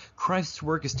other words, Christ's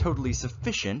work is totally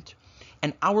sufficient,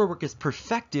 and our work is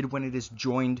perfected when it is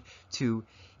joined to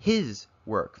his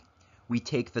work. We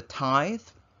take the tithe,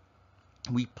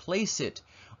 we place it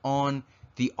on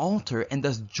the altar, and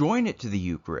thus join it to the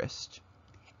Eucharist.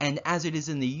 And as it is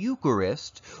in the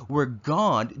Eucharist, where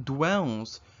God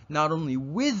dwells not only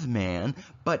with man,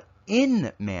 but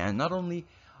in man, not only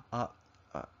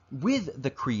with the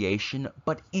creation,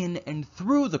 but in and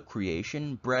through the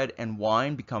creation, bread and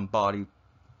wine become body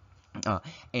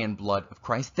and blood of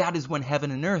Christ. That is when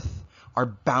heaven and earth are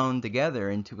bound together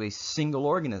into a single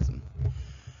organism.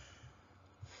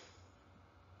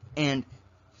 And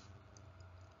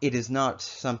it is not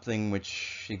something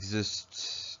which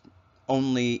exists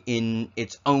only in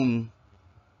its own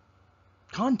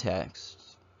context,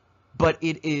 but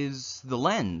it is the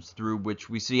lens through which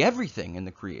we see everything in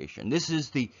the creation. This is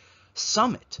the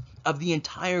summit of the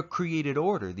entire created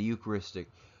order, the Eucharistic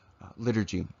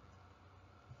liturgy.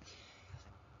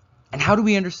 And how do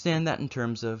we understand that in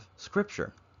terms of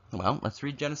Scripture? Well, let's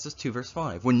read Genesis 2, verse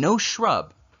 5. When no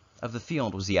shrub of the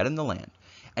field was yet in the land,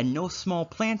 and no small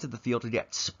plant of the field had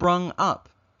yet sprung up.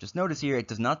 Just notice here, it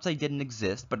does not say didn't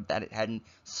exist, but that it hadn't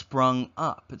sprung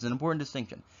up. It's an important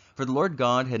distinction. For the Lord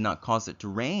God had not caused it to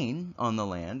rain on the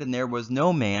land, and there was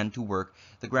no man to work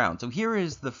the ground. So here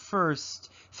is the first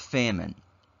famine,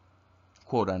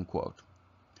 quote unquote.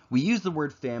 We use the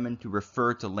word famine to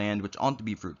refer to land which ought to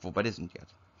be fruitful, but isn't yet.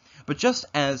 But just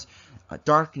as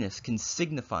darkness can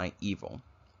signify evil,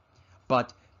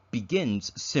 but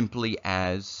begins simply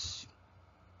as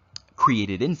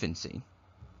created infancy,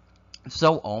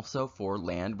 so also for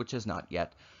land which has not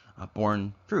yet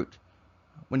borne fruit.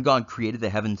 When God created the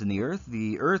heavens and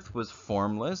the earth was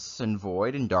formless and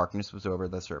void, and darkness was over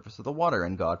the surface of the water.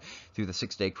 And God, through the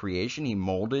 6-day creation, he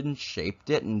molded and shaped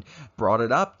it and brought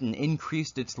it up and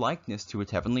increased its likeness to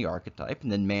its heavenly archetype.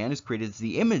 And then man is created as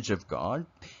the image of God.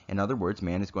 In other words,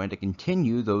 man is going to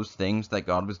continue those things that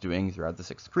God was doing throughout the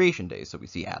 6 creation days. So we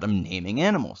see Adam naming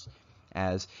animals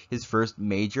as his first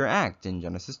major act in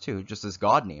Genesis 2, just as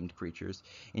God named creatures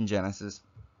in Genesis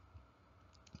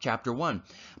chapter 1.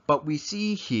 But we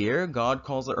see here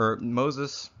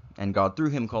Moses, and God through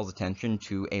him calls attention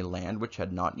to a land which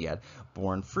had not yet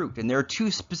borne fruit. And there are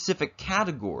 2 specific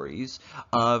categories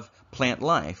of plant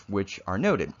life which are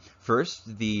noted.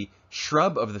 First, the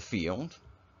shrub of the field,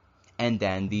 and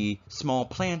then the small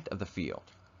plant of the field.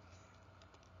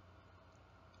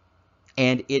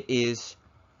 And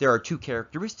there are 2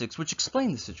 characteristics which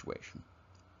explain the situation.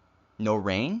 No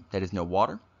rain, that is no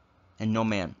water, and no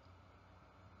man.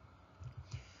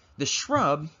 The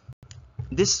shrub,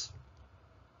 this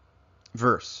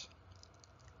verse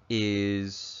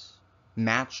is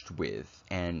matched with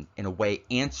and in a way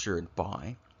answered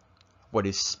by what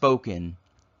is spoken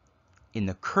in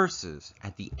the curses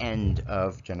at the end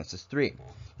of Genesis 3.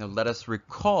 Now let us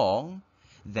recall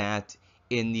that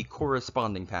in the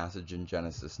corresponding passage in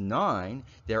Genesis 9,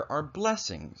 there are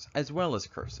blessings as well as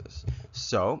curses.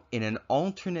 So in an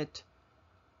alternate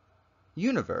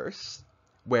universe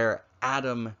where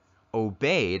Adam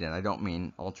obeyed, and I don't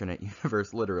mean alternate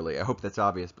universe literally, I hope that's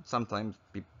obvious, but sometimes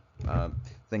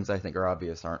things I think are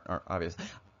obvious aren't obvious.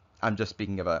 I'm just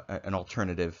speaking of an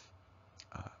alternative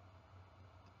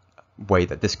way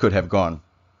that this could have gone.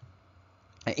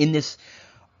 In this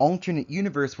alternate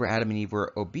universe where Adam and Eve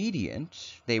were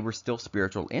obedient, they were still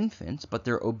spiritual infants, but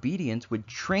their obedience would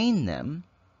train them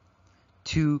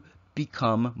to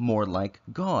become more like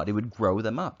God. It would grow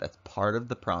them up. That's part of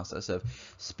the process of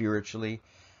spiritually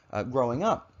growing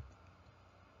up.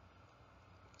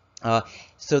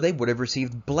 So they would have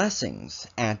received blessings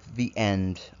at the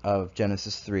end of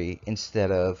Genesis 3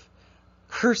 instead of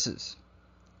curses.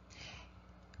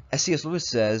 As C.S. Lewis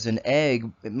says, an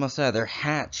egg, it must either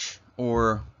hatch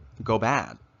or go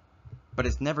bad, but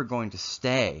it's never going to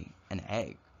stay an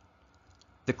egg.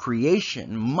 The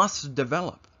creation must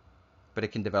develop, but it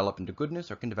can develop into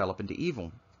goodness or can develop into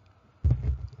evil.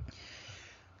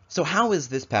 So how is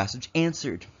this passage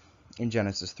answered in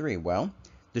Genesis 3? Well,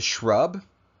 the shrub,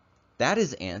 that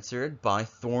is answered by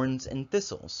thorns and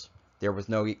thistles. There was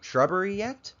no shrubbery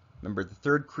yet. Remember, the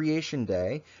 3rd creation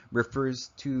day refers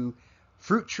to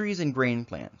fruit trees and grain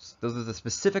plants. Those are the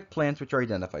specific plants which are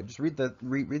identified. Just read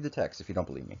the text if you don't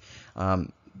believe me.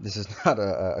 This is not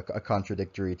a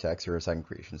contradictory text or a second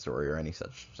creation story or any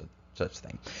such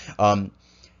thing.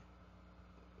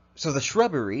 So the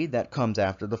shrubbery that comes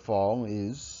after the fall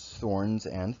is thorns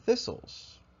and thistles.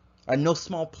 And no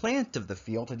small plant of the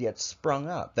field had yet sprung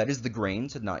up. That is, the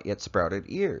grains had not yet sprouted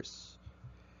ears.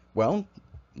 Well,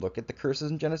 Look at the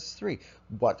curses in Genesis 3.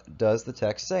 What does the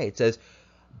text say? It says,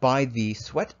 by the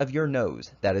sweat of your nose.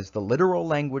 That is the literal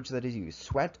language that is used.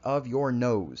 Sweat of your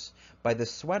nose. By the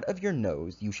sweat of your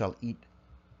nose you shall eat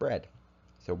bread.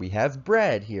 So we have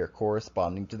bread here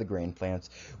corresponding to the grain plants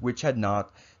which had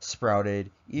not sprouted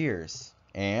ears.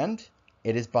 And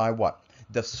it is by what?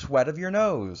 The sweat of your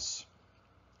nose.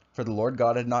 For the Lord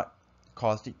God had not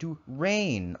caused it to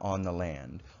rain on the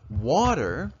land.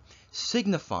 Water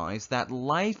signifies that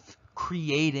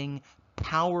life-creating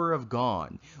power of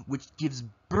God, which gives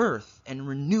birth and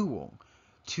renewal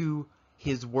to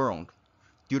his world.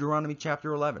 Deuteronomy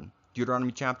chapter 11.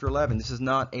 Deuteronomy chapter 11. This is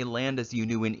not a land as you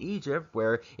knew in Egypt,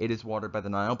 where it is watered by the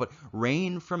Nile, but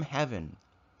rain from heaven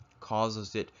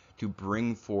causes it to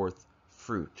bring forth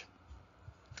fruit.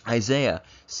 Isaiah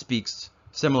speaks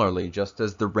similarly, just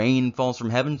as the rain falls from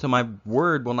heaven, so my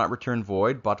word will not return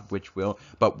void, but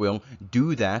will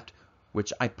do that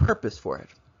which I purpose for it.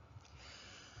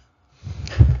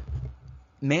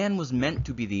 Man was meant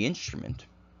to be the instrument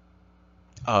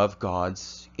of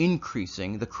God's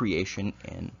increasing the creation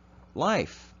in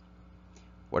life.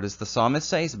 What does the psalmist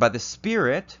say? By the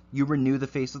Spirit you renew the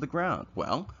face of the ground.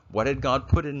 Well, what did God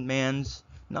put in man's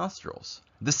nostrils?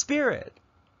 The Spirit.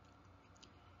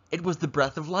 It was the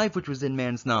breath of life which was in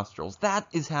man's nostrils. That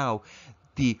is how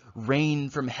the rain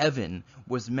from heaven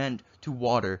was meant to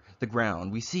water the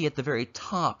ground. We see at the very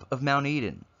top of Mount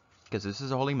Eden, because this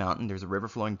is a holy mountain, there's a river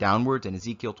flowing downwards. In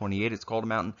Ezekiel 28, it's called a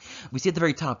mountain. We see at the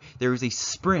very top, there is a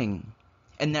spring.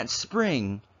 And that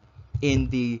spring, in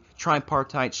the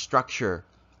tripartite structure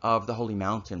of the holy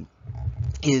mountain,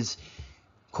 is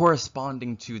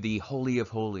corresponding to the Holy of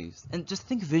Holies. And just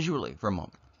think visually for a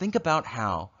moment. Think about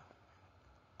how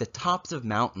the tops of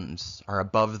mountains are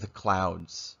above the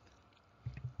clouds.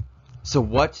 So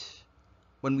what,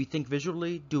 when we think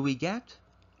visually, do we get?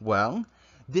 Well,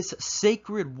 this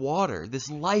sacred water,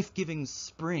 this life-giving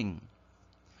spring,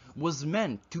 was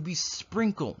meant to be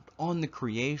sprinkled on the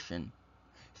creation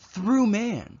through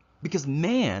man, because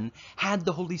man had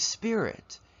the Holy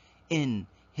Spirit in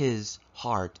his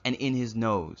heart and in his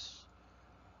nose.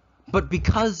 But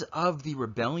because of the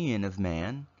rebellion of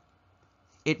man,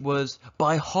 it was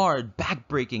by hard,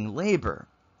 back-breaking labor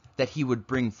that he would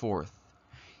bring forth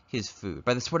his food.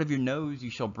 By the sweat of your nose you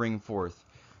shall bring forth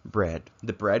bread.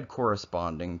 The bread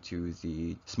corresponding to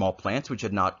the small plants which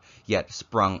had not yet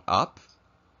sprung up.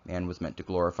 Man was meant to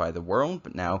glorify the world,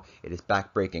 but now it is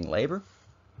back-breaking labor.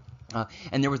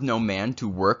 And there was no man to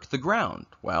work the ground.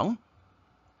 Well,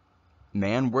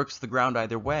 man works the ground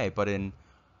either way, but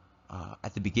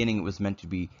at the beginning it was meant to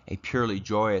be a purely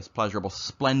joyous, pleasurable,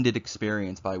 splendid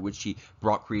experience by which he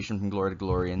brought creation from glory to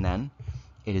glory, and then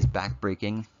it is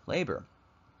back-breaking labor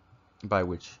by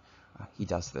which he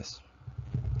does this.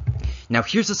 Now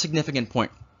here's a significant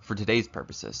point for today's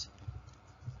purposes.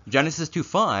 Genesis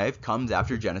 2:5 comes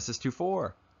after Genesis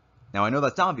 2:4. Now I know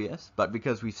that's obvious, but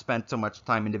because we've spent so much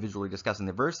time individually discussing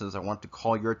the verses, I want to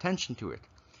call your attention to it.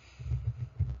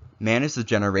 Man is the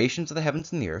generations of the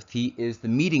heavens and the earth. He is the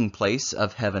meeting place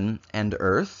of heaven and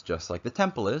earth, just like the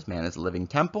temple is. Man is a living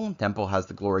temple. The temple has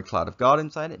the glory cloud of God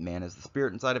inside it. Man is the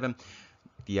Spirit inside of him.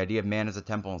 The idea of man as a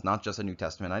temple is not just a New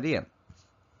Testament idea.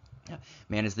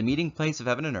 Man is the meeting place of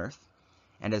heaven and earth.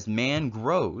 And as man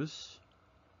grows,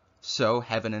 so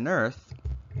heaven and earth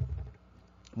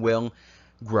will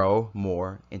grow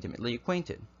more intimately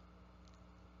acquainted.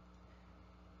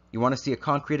 You want to see a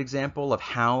concrete example of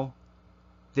how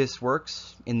this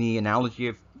works in the analogy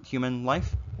of human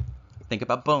life? Think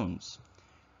about bones.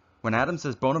 When Adam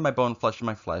says, bone of my bone, flesh of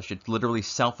my flesh, it's literally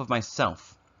self of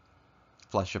myself,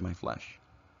 flesh of my flesh.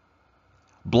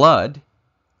 Blood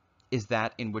is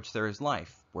that in which there is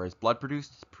life. Where is blood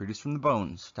produced? It's produced from the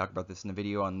bones. Talk about this in a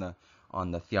video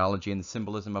on the theology and the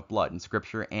symbolism of blood in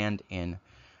Scripture and in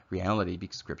reality,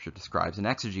 because Scripture describes and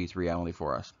exegetes reality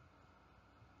for us.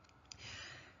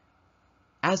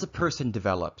 As a person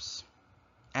develops,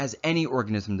 as any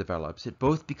organism develops, it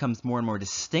both becomes more and more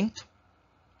distinct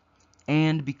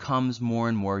and becomes more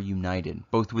and more united,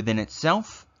 both within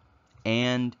itself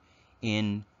and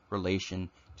in relation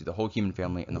to the whole human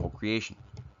family and the whole creation.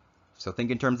 So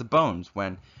think in terms of bones.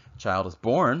 When a child is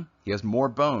born, he has more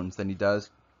bones than he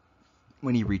does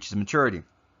when he reaches maturity.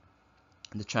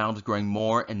 And the child is growing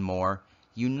more and more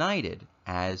united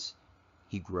as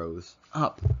he grows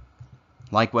up.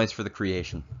 Likewise for the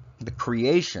creation. The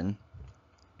creation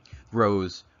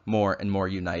grows more and more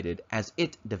united as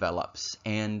it develops,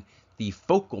 and the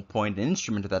focal point and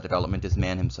instrument of that development is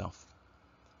man himself.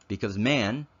 Because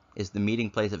man is the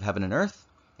meeting place of heaven and earth,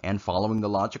 and following the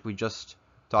logic we just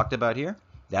talked about here,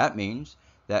 that means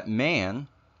that man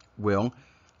will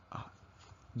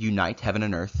unite heaven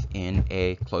and earth in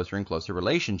a closer and closer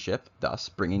relationship, thus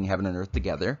bringing heaven and earth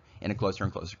together in a closer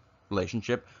and closer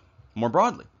relationship more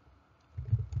broadly.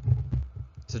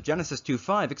 So Genesis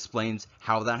 2:5 explains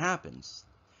how that happens.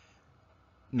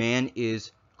 Man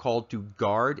is called to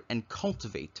guard and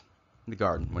cultivate the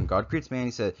garden. When God creates man,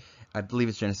 he said, I believe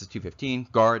it's Genesis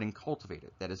 2:15, guard and cultivate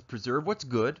it. That is, preserve what's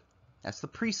good, that's the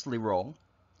priestly role,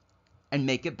 and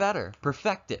make it better,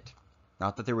 perfect it.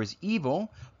 Not that there was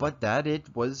evil, but that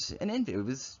it was it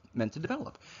was meant to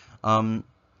develop.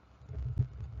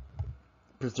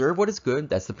 Preserve what is good,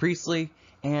 that's the priestly,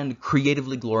 and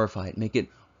creatively glorify it, make it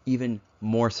even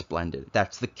more splendid.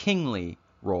 That's the kingly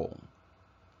role.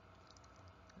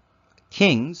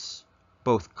 Kings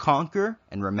both conquer,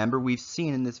 and remember we've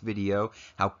seen in this video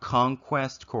how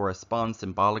conquest corresponds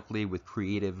symbolically with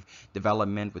creative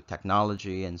development, with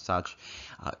technology and such.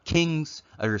 Kings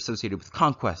are associated with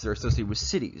conquest, they're associated with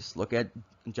cities. Look at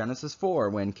Genesis 4,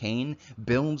 when Cain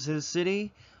builds his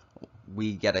city,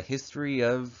 we get a history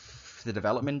of the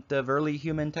development of early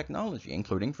human technology,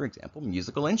 including, for example,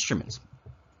 musical instruments.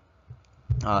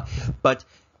 But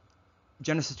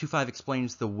Genesis 2:5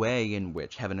 explains the way in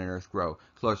which heaven and earth grow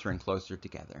closer and closer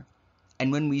together.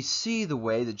 And when we see the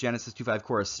way that Genesis 2:5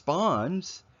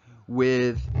 corresponds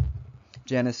with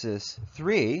Genesis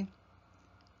 3,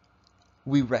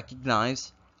 we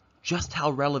recognize just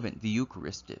how relevant the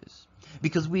Eucharist is.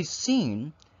 Because we've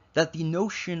seen that the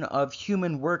notion of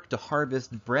human work to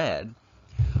harvest bread,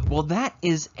 well, that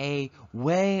is a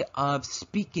way of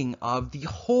speaking of the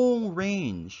whole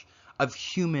range of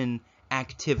human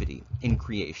activity in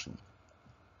creation.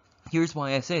 Here's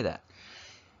why I say that.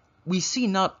 We see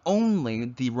not only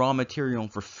the raw material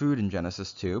for food in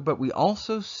Genesis 2, but we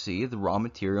also see the raw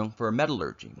material for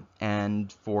metallurgy and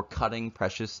for cutting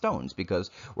precious stones, because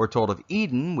we're told of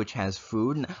Eden, which has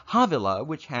food, and Havilah,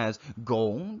 which has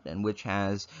gold and which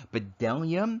has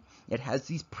bdellium. It has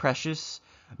these precious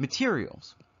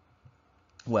materials.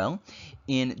 Well,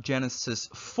 in Genesis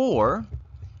 4,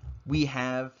 we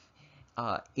have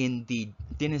in the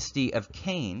dynasty of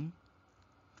Cain,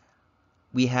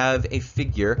 we have a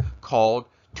figure called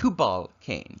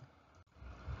Tubal-Cain.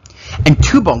 And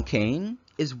Tubal-Cain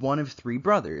is one of three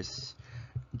brothers,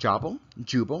 Jabal,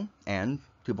 Jubal, and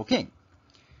Tubal-Cain.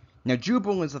 Now,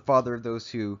 Jubal is the father of those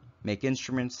who make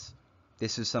instruments.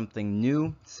 This is something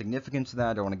new, significant to that.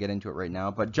 I don't want to get into it right now.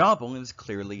 But Jabal is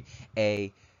clearly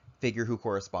a figure who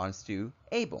corresponds to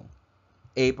Abel.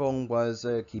 Abel was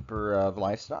a keeper of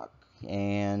livestock,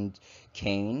 and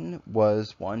Cain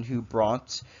was one who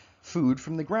brought food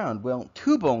from the ground. Well,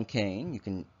 Tubal-Cain, you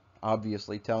can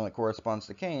obviously tell it corresponds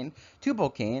to Cain.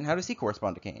 Tubal-Cain, how does he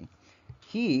correspond to Cain?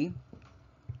 He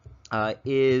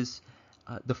is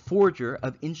the forger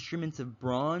of instruments of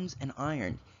bronze and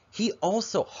iron. He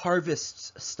also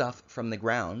harvests stuff from the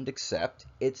ground, except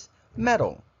it's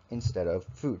metal instead of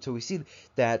food. So we see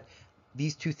that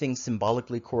these two things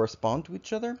symbolically correspond to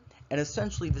each other, and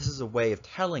essentially this is a way of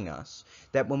telling us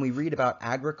that when we read about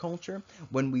agriculture,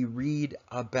 when we read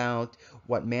about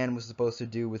what man was supposed to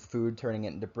do with food, turning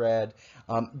it into bread,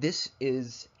 this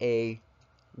is a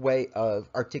way of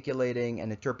articulating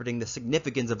and interpreting the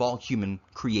significance of all human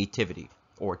creativity,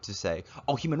 or to say,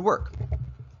 all human work.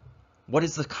 What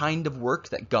is the kind of work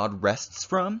that God rests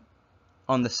from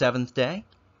on the seventh day?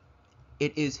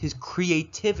 It is his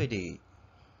creativity.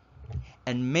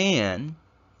 And man,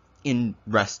 in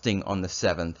resting on the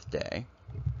seventh day,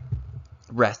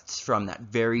 rests from that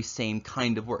very same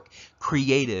kind of work,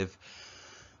 creative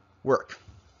work.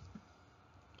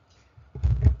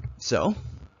 So,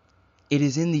 it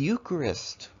is in the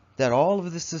Eucharist that all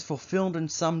of this is fulfilled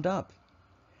and summed up.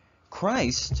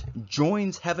 Christ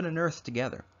joins heaven and earth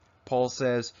together. Paul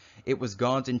says it was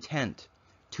God's intent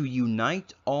to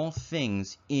unite all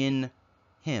things in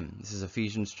him. This is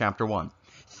Ephesians chapter 1.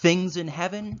 Things in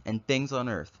heaven and things on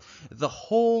earth. The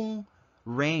whole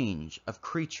range of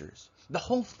creatures, the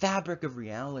whole fabric of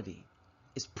reality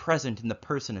is present in the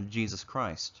person of Jesus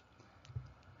Christ.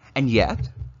 And yet,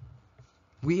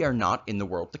 we are not in the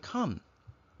world to come.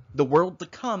 The world to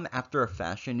come, after a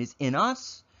fashion, is in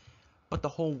us, but the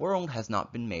whole world has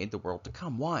not been made the world to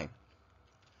come. Why?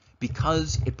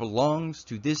 Because it belongs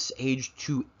to this age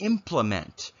to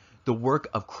implement the work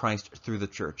of Christ through the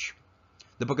church.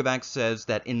 The book of Acts says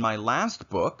that in my last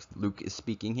book, Luke is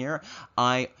speaking here,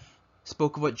 I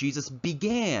spoke of what Jesus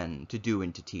began to do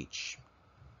and to teach.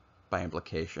 By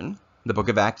implication, the book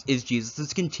of Acts is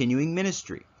Jesus' continuing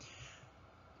ministry.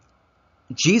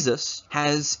 Jesus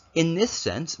has, in this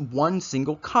sense, one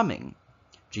single coming.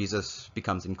 Jesus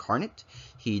becomes incarnate.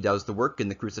 He does the work in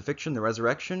the crucifixion, the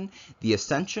resurrection, the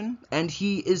ascension, and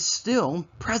he is still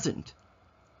present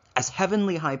As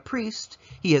heavenly high priest,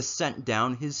 he has sent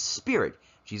down his Spirit.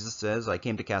 Jesus says, I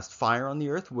came to cast fire on the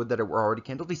earth, would that it were already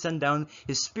kindled. He sent down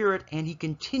his Spirit, and he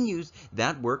continues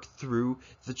that work through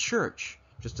the church.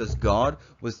 Just as God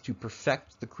was to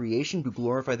perfect the creation, to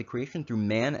glorify the creation through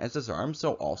man as his arm,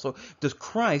 so also does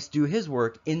Christ do his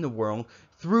work in the world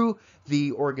through the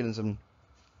organism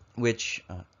which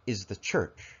is the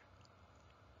church.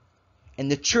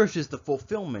 And the church is the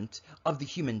fulfillment of the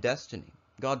human destiny.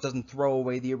 God doesn't throw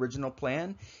away the original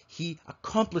plan. He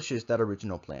accomplishes that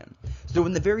original plan. So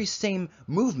in the very same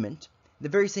movement, the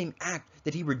very same act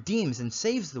that he redeems and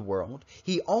saves the world,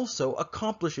 he also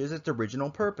accomplishes its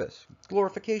original purpose,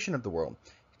 glorification of the world.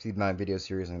 See my video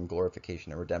series on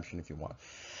glorification and redemption if you want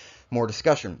more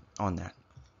discussion on that.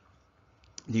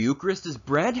 The Eucharist is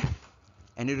bread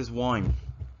and it is wine.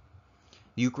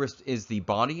 The Eucharist is the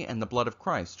body and the blood of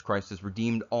Christ. Christ has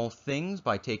redeemed all things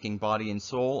by taking body and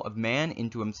soul of man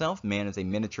into himself. Man is a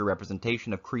miniature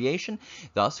representation of creation.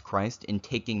 Thus, Christ, in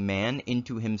taking man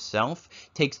into himself,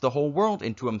 takes the whole world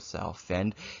into himself.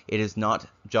 And it is not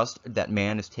just that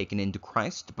man is taken into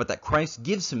Christ, but that Christ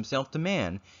gives himself to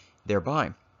man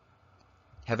thereby.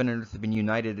 Heaven and earth have been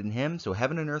united in him, so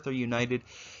heaven and earth are united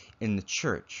in the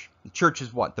church. The church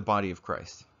is what? The body of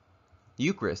Christ. The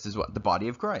Eucharist is what? The body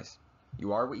of Christ.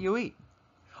 You are what you eat.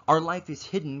 Our life is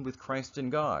hidden with Christ in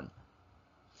God,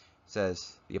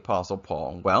 says the Apostle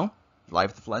Paul. Well, life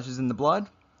of the flesh is in the blood.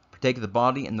 Partake of the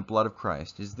body and the blood of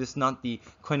Christ. Is this not the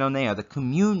koinonia, the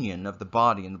communion of the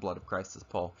body and the blood of Christ, says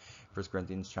Paul, 1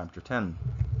 Corinthians chapter 10.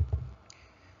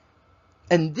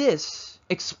 And this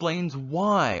explains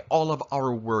why all of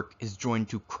our work is joined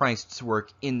to Christ's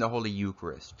work in the Holy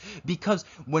Eucharist. Because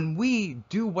when we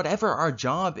do whatever our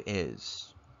job is,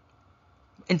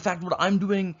 in fact, what I'm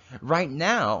doing right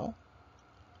now,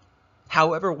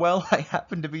 however well I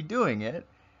happen to be doing it,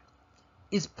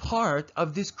 is part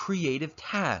of this creative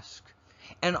task.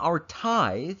 And our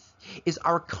tithe is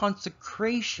our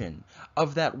consecration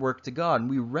of that work to God. And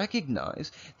we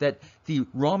recognize that the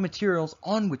raw materials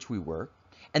on which we work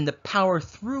and the power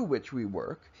through which we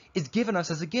work is given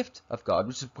us as a gift of God,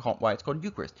 which is why it's called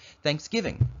Eucharist,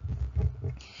 thanksgiving.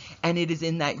 And it is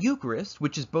in that Eucharist,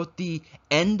 which is both the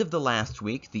end of the last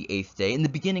week, the 8th day, and the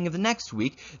beginning of the next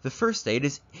week, the first day. It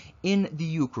is in the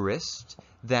Eucharist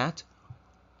that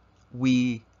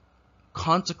we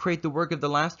consecrate the work of the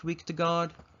last week to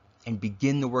God and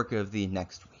begin the work of the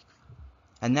next week.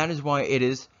 And that is why it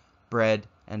is bread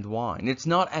and wine. It's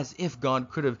not as if God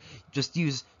could have just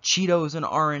used Cheetos and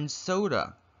orange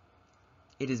soda.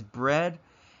 It is bread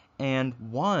and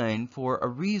wine for a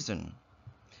reason.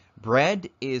 Bread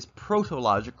is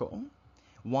protological,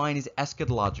 wine is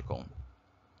eschatological.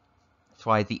 That's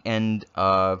why at the end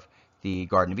of the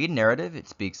Garden of Eden narrative, it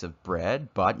speaks of bread,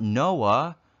 but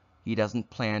Noah, he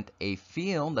doesn't plant a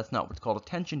field. That's not what's called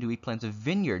attention to. He plants a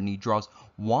vineyard, and he draws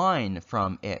wine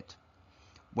from it.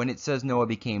 When it says Noah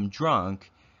became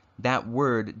drunk, that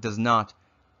word does not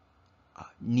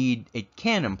it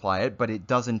can imply it, but it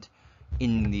doesn't,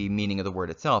 in the meaning of the word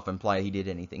itself, imply he did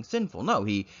anything sinful. No,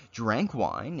 he drank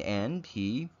wine and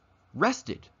he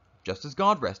rested, just as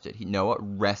God rested. Noah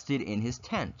rested in his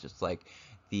tent, just like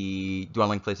the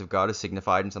dwelling place of God is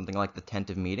signified in something like the tent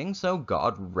of meeting, so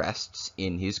God rests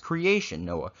in his creation.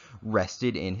 Noah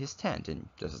rested in his tent, and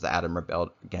just as Adam rebelled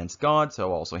against God,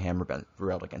 so also Ham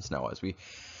rebelled against Noah, as we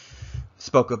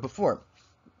spoke of before.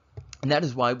 And that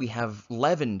is why we have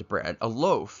leavened bread, a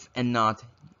loaf, and not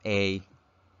a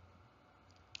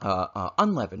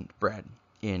unleavened bread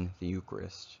in the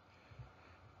Eucharist.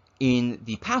 In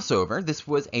the Passover, this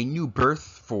was a new birth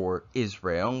for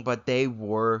Israel, but they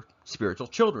were spiritual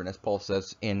children, as Paul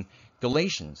says in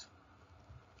Galatians.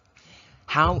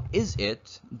 How is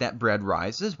it that bread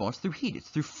rises? Well, it's through heat. It's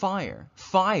through fire.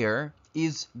 Fire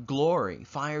is glory.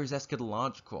 Fire is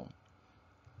eschatological.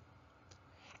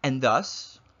 And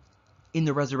thus, in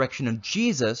the resurrection of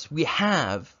Jesus, we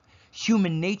have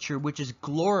human nature which is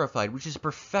glorified, which is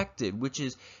perfected, which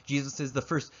is, Jesus is the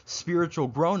first spiritual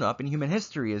grown-up in human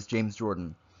history, as James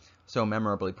Jordan so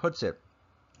memorably puts it.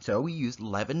 So we use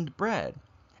leavened bread.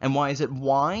 And why is it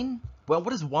wine? Well,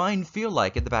 what does wine feel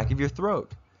like at the back of your throat?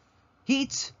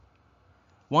 Heat.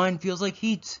 Wine feels like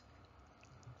heat.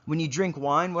 When you drink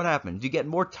wine, what happens? You get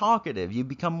more talkative. You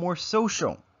become more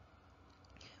social.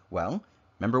 Well,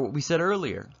 remember what we said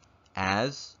earlier.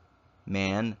 As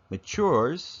man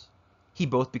matures, he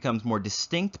both becomes more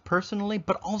distinct personally,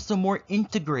 but also more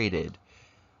integrated.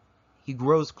 He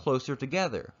grows closer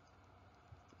together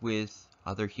with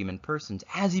other human persons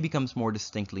as he becomes more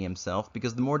distinctly himself,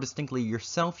 because the more distinctly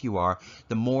yourself you are,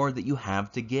 the more that you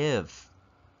have to give.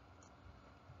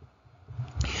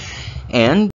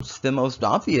 And the most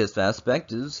obvious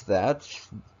aspect is that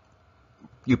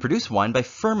you produce wine by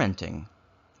fermenting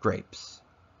grapes.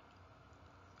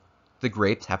 The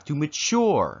grapes have to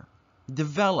mature,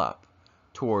 develop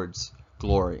towards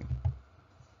glory.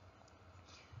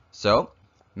 So,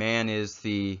 man is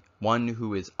the one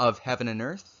who is of heaven and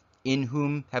earth, in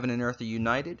whom heaven and earth are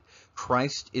united.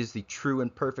 Christ is the true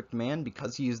and perfect man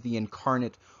because he is the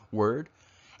incarnate Word.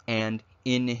 And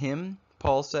in him,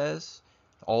 Paul says,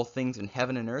 all things in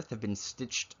heaven and earth have been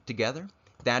stitched together.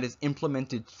 That is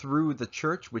implemented through the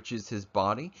church, which is his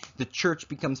body. The church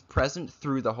becomes present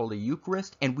through the Holy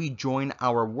Eucharist, and we join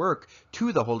our work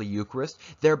to the Holy Eucharist,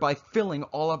 thereby filling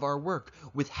all of our work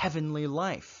with heavenly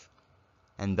life.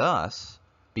 And thus,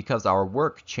 because our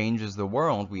work changes the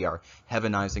world, we are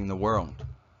heavenizing the world.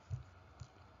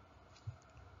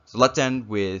 So let's end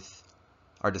with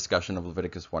our discussion of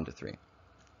Leviticus 1-3.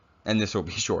 And this will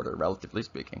be shorter, relatively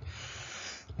speaking.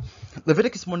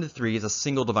 Leviticus 1-3 is a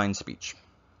single divine speech.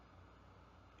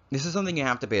 This is something you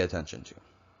have to pay attention to.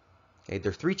 Okay,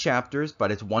 there are 3 chapters,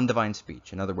 but it's one divine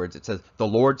speech. In other words, it says, the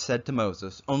Lord said to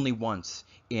Moses only once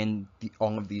in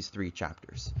all of these 3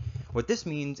 chapters. What this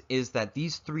means is that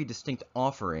these 3 distinct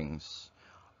offerings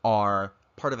are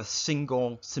part of a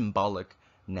single symbolic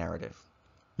narrative.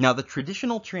 Now, the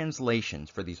traditional translations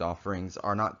for these offerings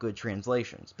are not good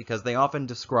translations because they often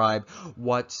describe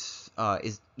what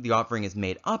the offering is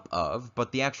made up of,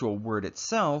 but the actual word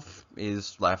itself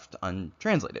is left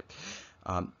untranslated.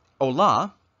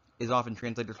 Olah is often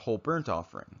translated whole burnt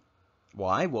offering.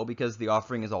 Why? Well, because the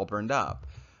offering is all burned up.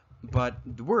 But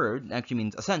the word actually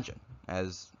means ascension,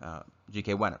 as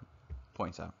G.K. Wenham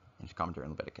points out in his commentary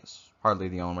on Leviticus. Hardly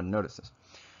the only one to notice this.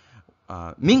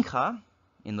 Mincha,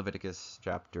 in Leviticus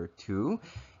chapter 2,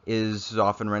 is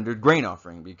often rendered grain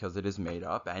offering because it is made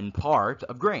up and part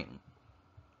of grain.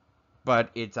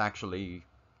 But it's actually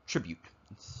tribute.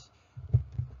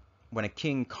 When a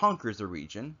king conquers a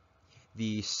region,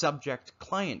 the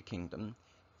subject-client kingdom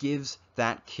gives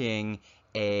that king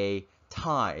a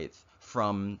tithe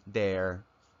from their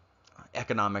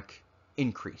economic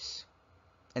increase.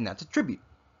 And that's a tribute.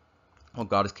 Well,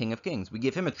 God is King of Kings. We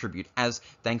give him a tribute as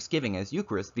Thanksgiving, as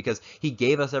Eucharist, because he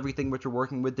gave us everything which we're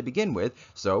working with to begin with,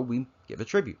 so we give a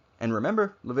tribute. And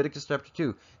remember, Leviticus chapter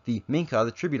 2, the mincha,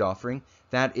 the tribute offering,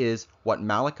 that is what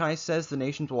Malachi says the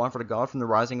nations will offer to God from the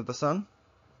rising of the sun.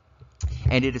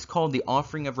 And it is called the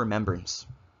offering of remembrance.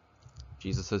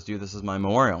 Jesus says, do this as my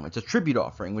memorial. It's a tribute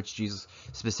offering, which Jesus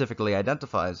specifically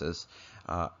identifies as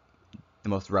the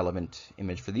most relevant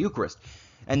image for the Eucharist.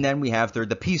 And then we have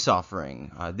the peace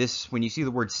offering. When you see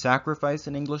the word sacrifice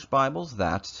in English Bibles,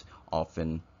 that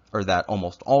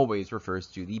almost always refers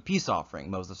to the peace offering.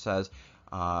 Moses says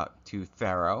to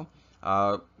Pharaoh,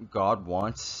 God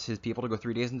wants his people to go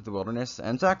 3 days into the wilderness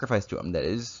and sacrifice to him. That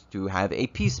is, to have a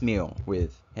peace meal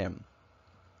with him.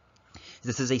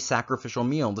 This is a sacrificial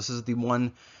meal. This is the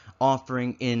one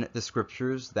offering in the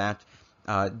scriptures that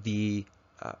the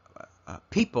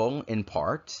people, in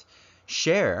part,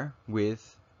 share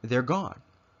with their God.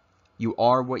 You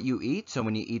are what you eat, so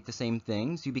when you eat the same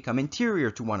things, you become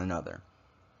interior to one another.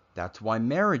 That's why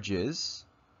marriages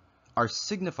are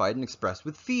signified and expressed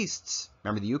with feasts.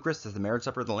 Remember the Eucharist as the marriage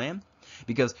supper of the Lamb?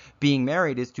 Because being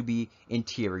married is to be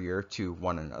interior to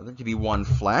one another, to be one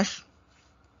flesh.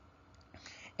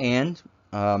 And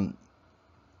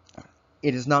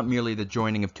it is not merely the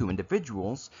joining of 2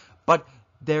 individuals, but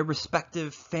their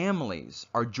respective families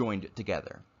are joined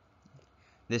together.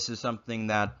 This is something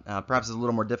that perhaps is a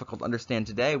little more difficult to understand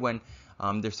today when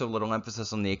there's so little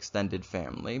emphasis on the extended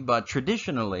family. But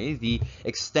traditionally, the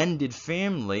extended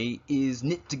family is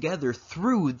knit together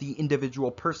through the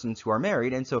individual persons who are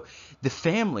married. And so the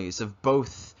families of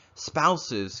both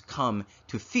spouses come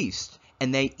to feast,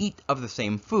 and they eat of the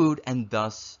same food, and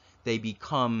thus they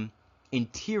become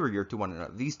interior to one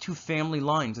another. These 2 family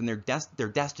lines and their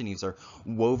destinies are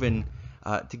woven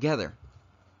together.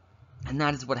 And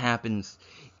that is what happens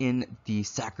in the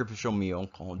sacrificial meal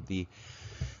called the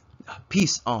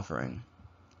peace offering.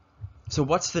 So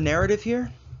what's the narrative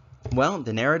here? Well,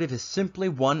 the narrative is simply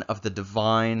one of the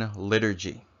divine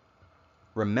liturgy.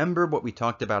 Remember what we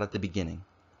talked about at the beginning,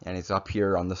 and it's up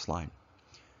here on the slide.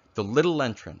 The little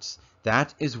entrance,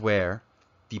 that is where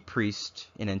the priest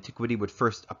in antiquity would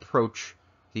first approach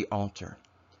the altar.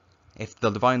 If the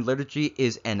divine liturgy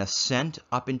is an ascent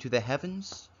up into the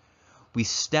heavens, we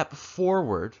step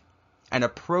forward and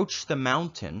approach the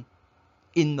mountain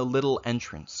in the little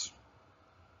entrance.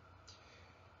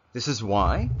 This is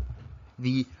why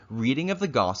the reading of the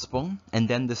gospel and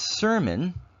then the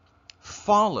sermon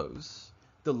follows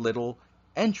the little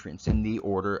entrance in the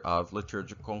order of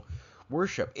liturgical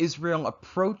worship. Israel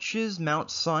approaches Mount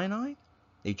Sinai.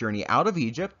 They journey out of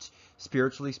Egypt.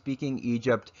 Spiritually speaking,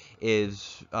 Egypt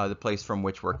is the place from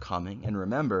which we're coming. And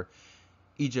remember,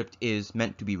 Egypt is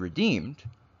meant to be redeemed,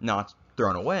 not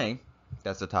thrown away.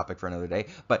 That's a topic for another day.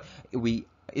 But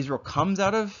Israel comes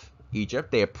out of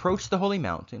Egypt. They approach the holy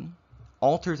mountain.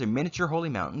 Altars are miniature holy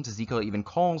mountains. Ezekiel even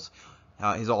calls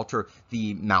his altar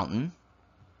the mountain.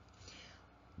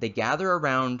 They gather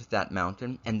around that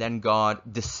mountain, and then God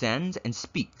descends and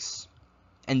speaks.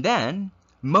 And then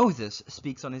Moses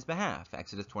speaks on his behalf.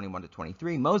 Exodus 21 to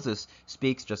 23, Moses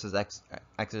speaks just as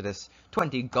Exodus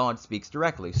 20, God speaks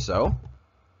directly. So,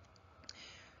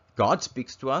 God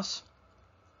speaks to us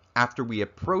after we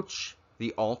approach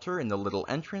the altar in the little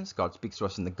entrance. God speaks to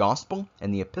us in the gospel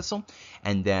and the epistle.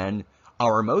 And then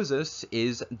our Moses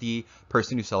is the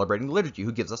person who's celebrating the liturgy,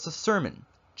 who gives us a sermon,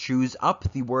 chews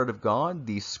up the word of God,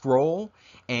 the scroll,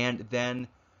 and then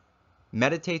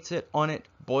meditates on it,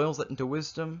 boils it into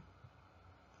wisdom,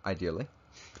 ideally,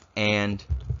 and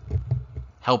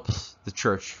helps the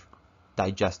church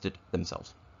digest it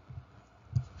themselves.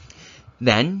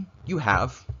 Then you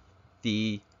have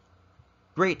the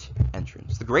great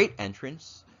entrance. The great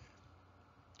entrance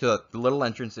to the little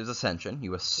entrance is ascension.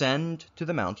 You ascend to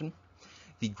the mountain.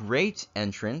 The great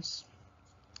entrance,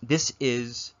 this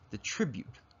is the tribute,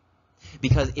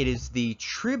 because it is the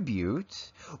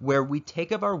tribute where we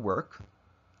take of our work,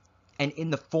 and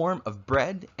in the form of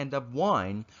bread and of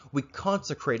wine, we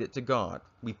consecrate it to God.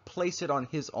 We place it on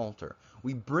his altar.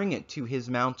 We bring it to his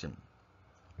mountain.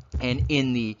 And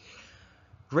in the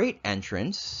great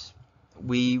entrance,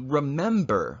 we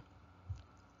remember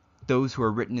those who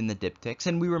are written in the diptychs,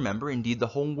 and we remember indeed the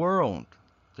whole world,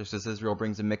 just as Israel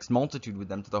brings a mixed multitude with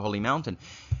them to the holy mountain.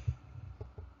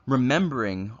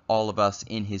 Remembering all of us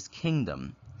in his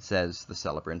kingdom, says the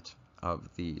celebrant of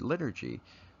the liturgy.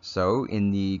 So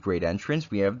in the great entrance,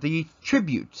 we have the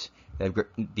tribute.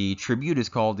 The tribute is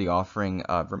called the offering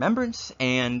of remembrance,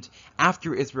 and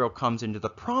after Israel comes into the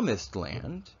promised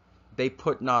land, they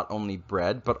put not only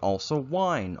bread, but also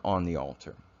wine on the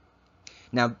altar.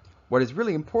 Now, what is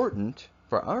really important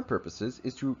for our purposes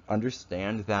is to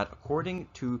understand that according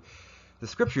to the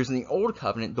scriptures in the Old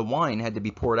Covenant, the wine had to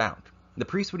be poured out. The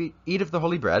priest would eat of the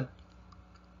holy bread,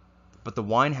 but the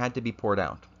wine had to be poured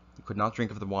out. You could not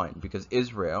drink of the wine, because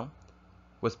Israel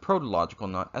was protological,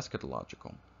 not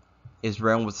eschatological.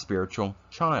 Israel was a spiritual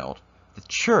child. The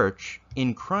church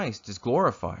in Christ is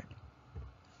glorified.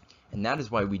 And that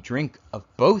is why we drink of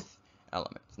both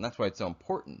elements. And that's why it's so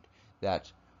important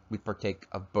that we partake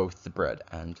of both the bread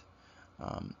and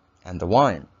the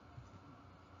wine,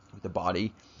 the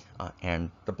body and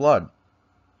the blood.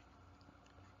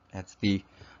 That's the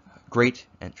great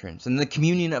entrance. And the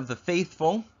communion of the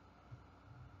faithful,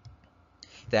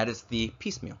 that is the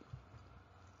peace meal.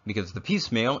 Because the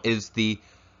peace meal is the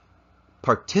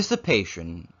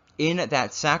participation in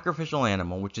that sacrificial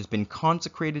animal which has been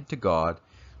consecrated to God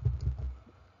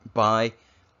by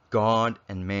God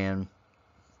and man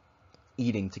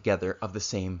eating together of the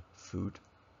same food,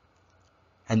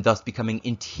 and thus becoming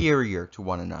interior to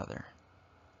one another.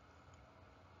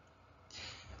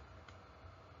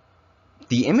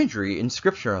 The imagery in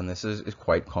Scripture on this is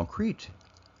quite concrete.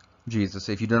 Jesus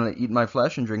says, if you do not eat my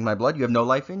flesh and drink my blood, you have no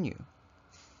life in you.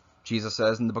 Jesus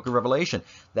says in the book of Revelation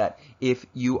that if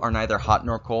you are neither hot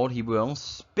nor cold, he will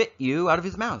spit you out of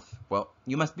his mouth. Well,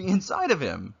 you must be inside of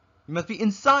him. You must be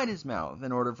inside his mouth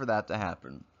in order for that to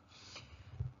happen.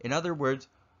 In other words,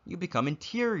 you become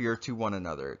interior to one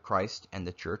another. Christ and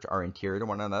the church are interior to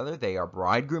one another. They are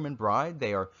bridegroom and bride.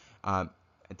 They are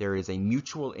there is a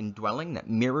mutual indwelling that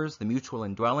mirrors the mutual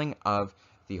indwelling of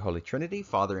the Holy Trinity,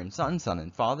 Father and Son, Son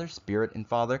and Father, Spirit and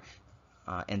Father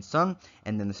and Son,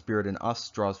 and then the Spirit in us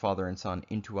draws Father and Son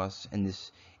into us, and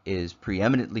this is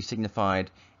preeminently signified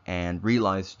and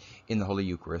realized in the Holy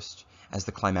Eucharist as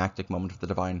the climactic moment of the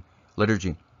Divine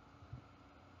Liturgy.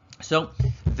 So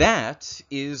that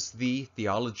is the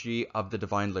theology of the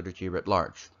Divine Liturgy writ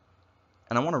large.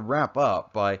 And I want to wrap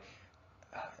up by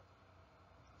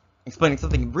explaining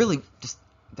something really just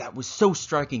that was so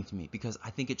striking to me, because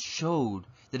I think it showed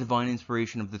the divine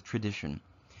inspiration of the tradition.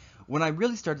 When I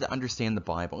really started to understand the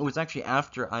Bible, it was actually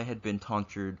after I had been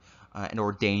tonsured and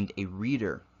ordained a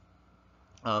reader.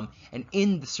 And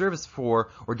in the service for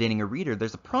ordaining a reader,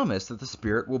 there's a promise that the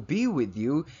Spirit will be with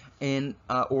you in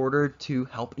order to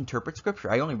help interpret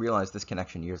Scripture. I only realized this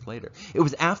connection years later. It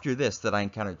was after this that I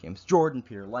encountered James Jordan,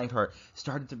 Peter Lightheart,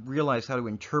 started to realize how to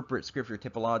interpret Scripture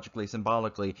typologically,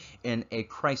 symbolically, in a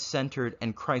Christ-centered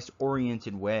and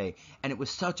Christ-oriented way. And it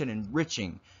was such an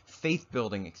enriching,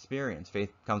 faith-building experience.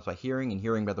 Faith comes by hearing, and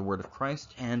hearing by the Word of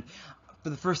Christ. And For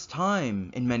the first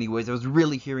time, in many ways, I was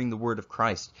really hearing the word of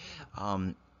Christ.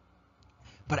 But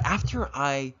after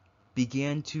I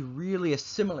began to really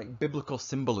assimilate biblical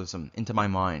symbolism into my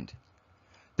mind,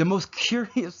 the most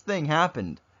curious thing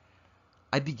happened.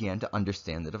 I began to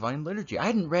understand the Divine Liturgy. I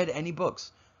hadn't read any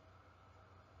books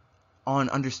on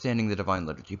understanding the Divine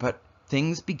Liturgy, but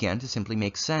things began to simply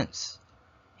make sense.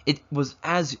 It was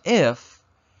as if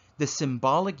the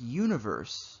symbolic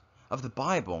universe of the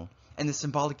Bible and the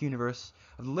symbolic universe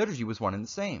of the liturgy was one and the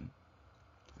same.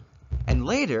 And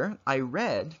later, I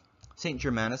read St.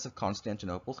 Germanus of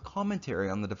Constantinople's commentary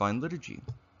on the Divine Liturgy.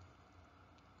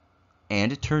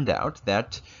 And it turned out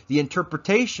that the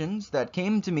interpretations that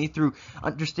came to me through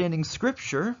understanding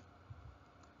Scripture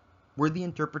were the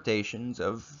interpretations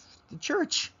of the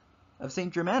Church, of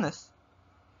St. Germanus.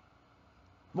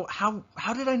 Well,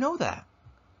 how did I know that?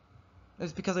 It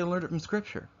was because I learned it from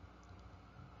Scripture.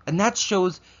 And that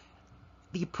shows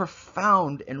the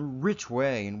profound and rich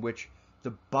way in which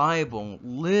the Bible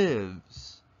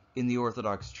lives in the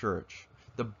Orthodox Church.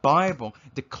 The Bible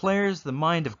declares the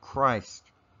mind of Christ,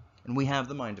 and we have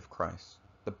the mind of Christ.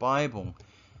 The Bible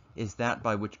is that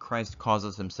by which Christ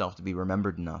causes himself to be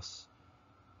remembered in us.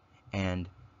 And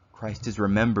Christ is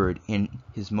remembered in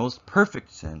his most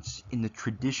perfect sense in the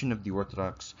tradition of the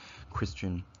Orthodox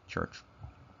Christian Church.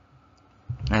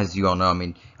 As you all know, I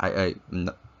mean,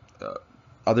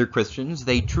 other Christians,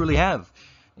 they truly have,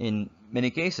 in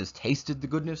many cases, tasted the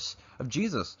goodness of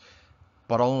Jesus.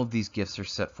 But all of these gifts are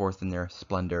set forth in their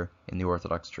splendor in the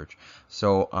Orthodox Church.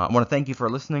 So I want to thank you for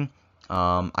listening.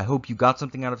 I hope you got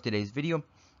something out of today's video.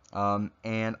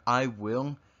 And I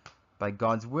will, by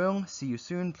God's will, see you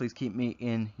soon. Please keep me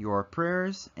in your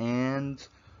prayers. And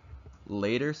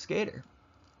later, skater.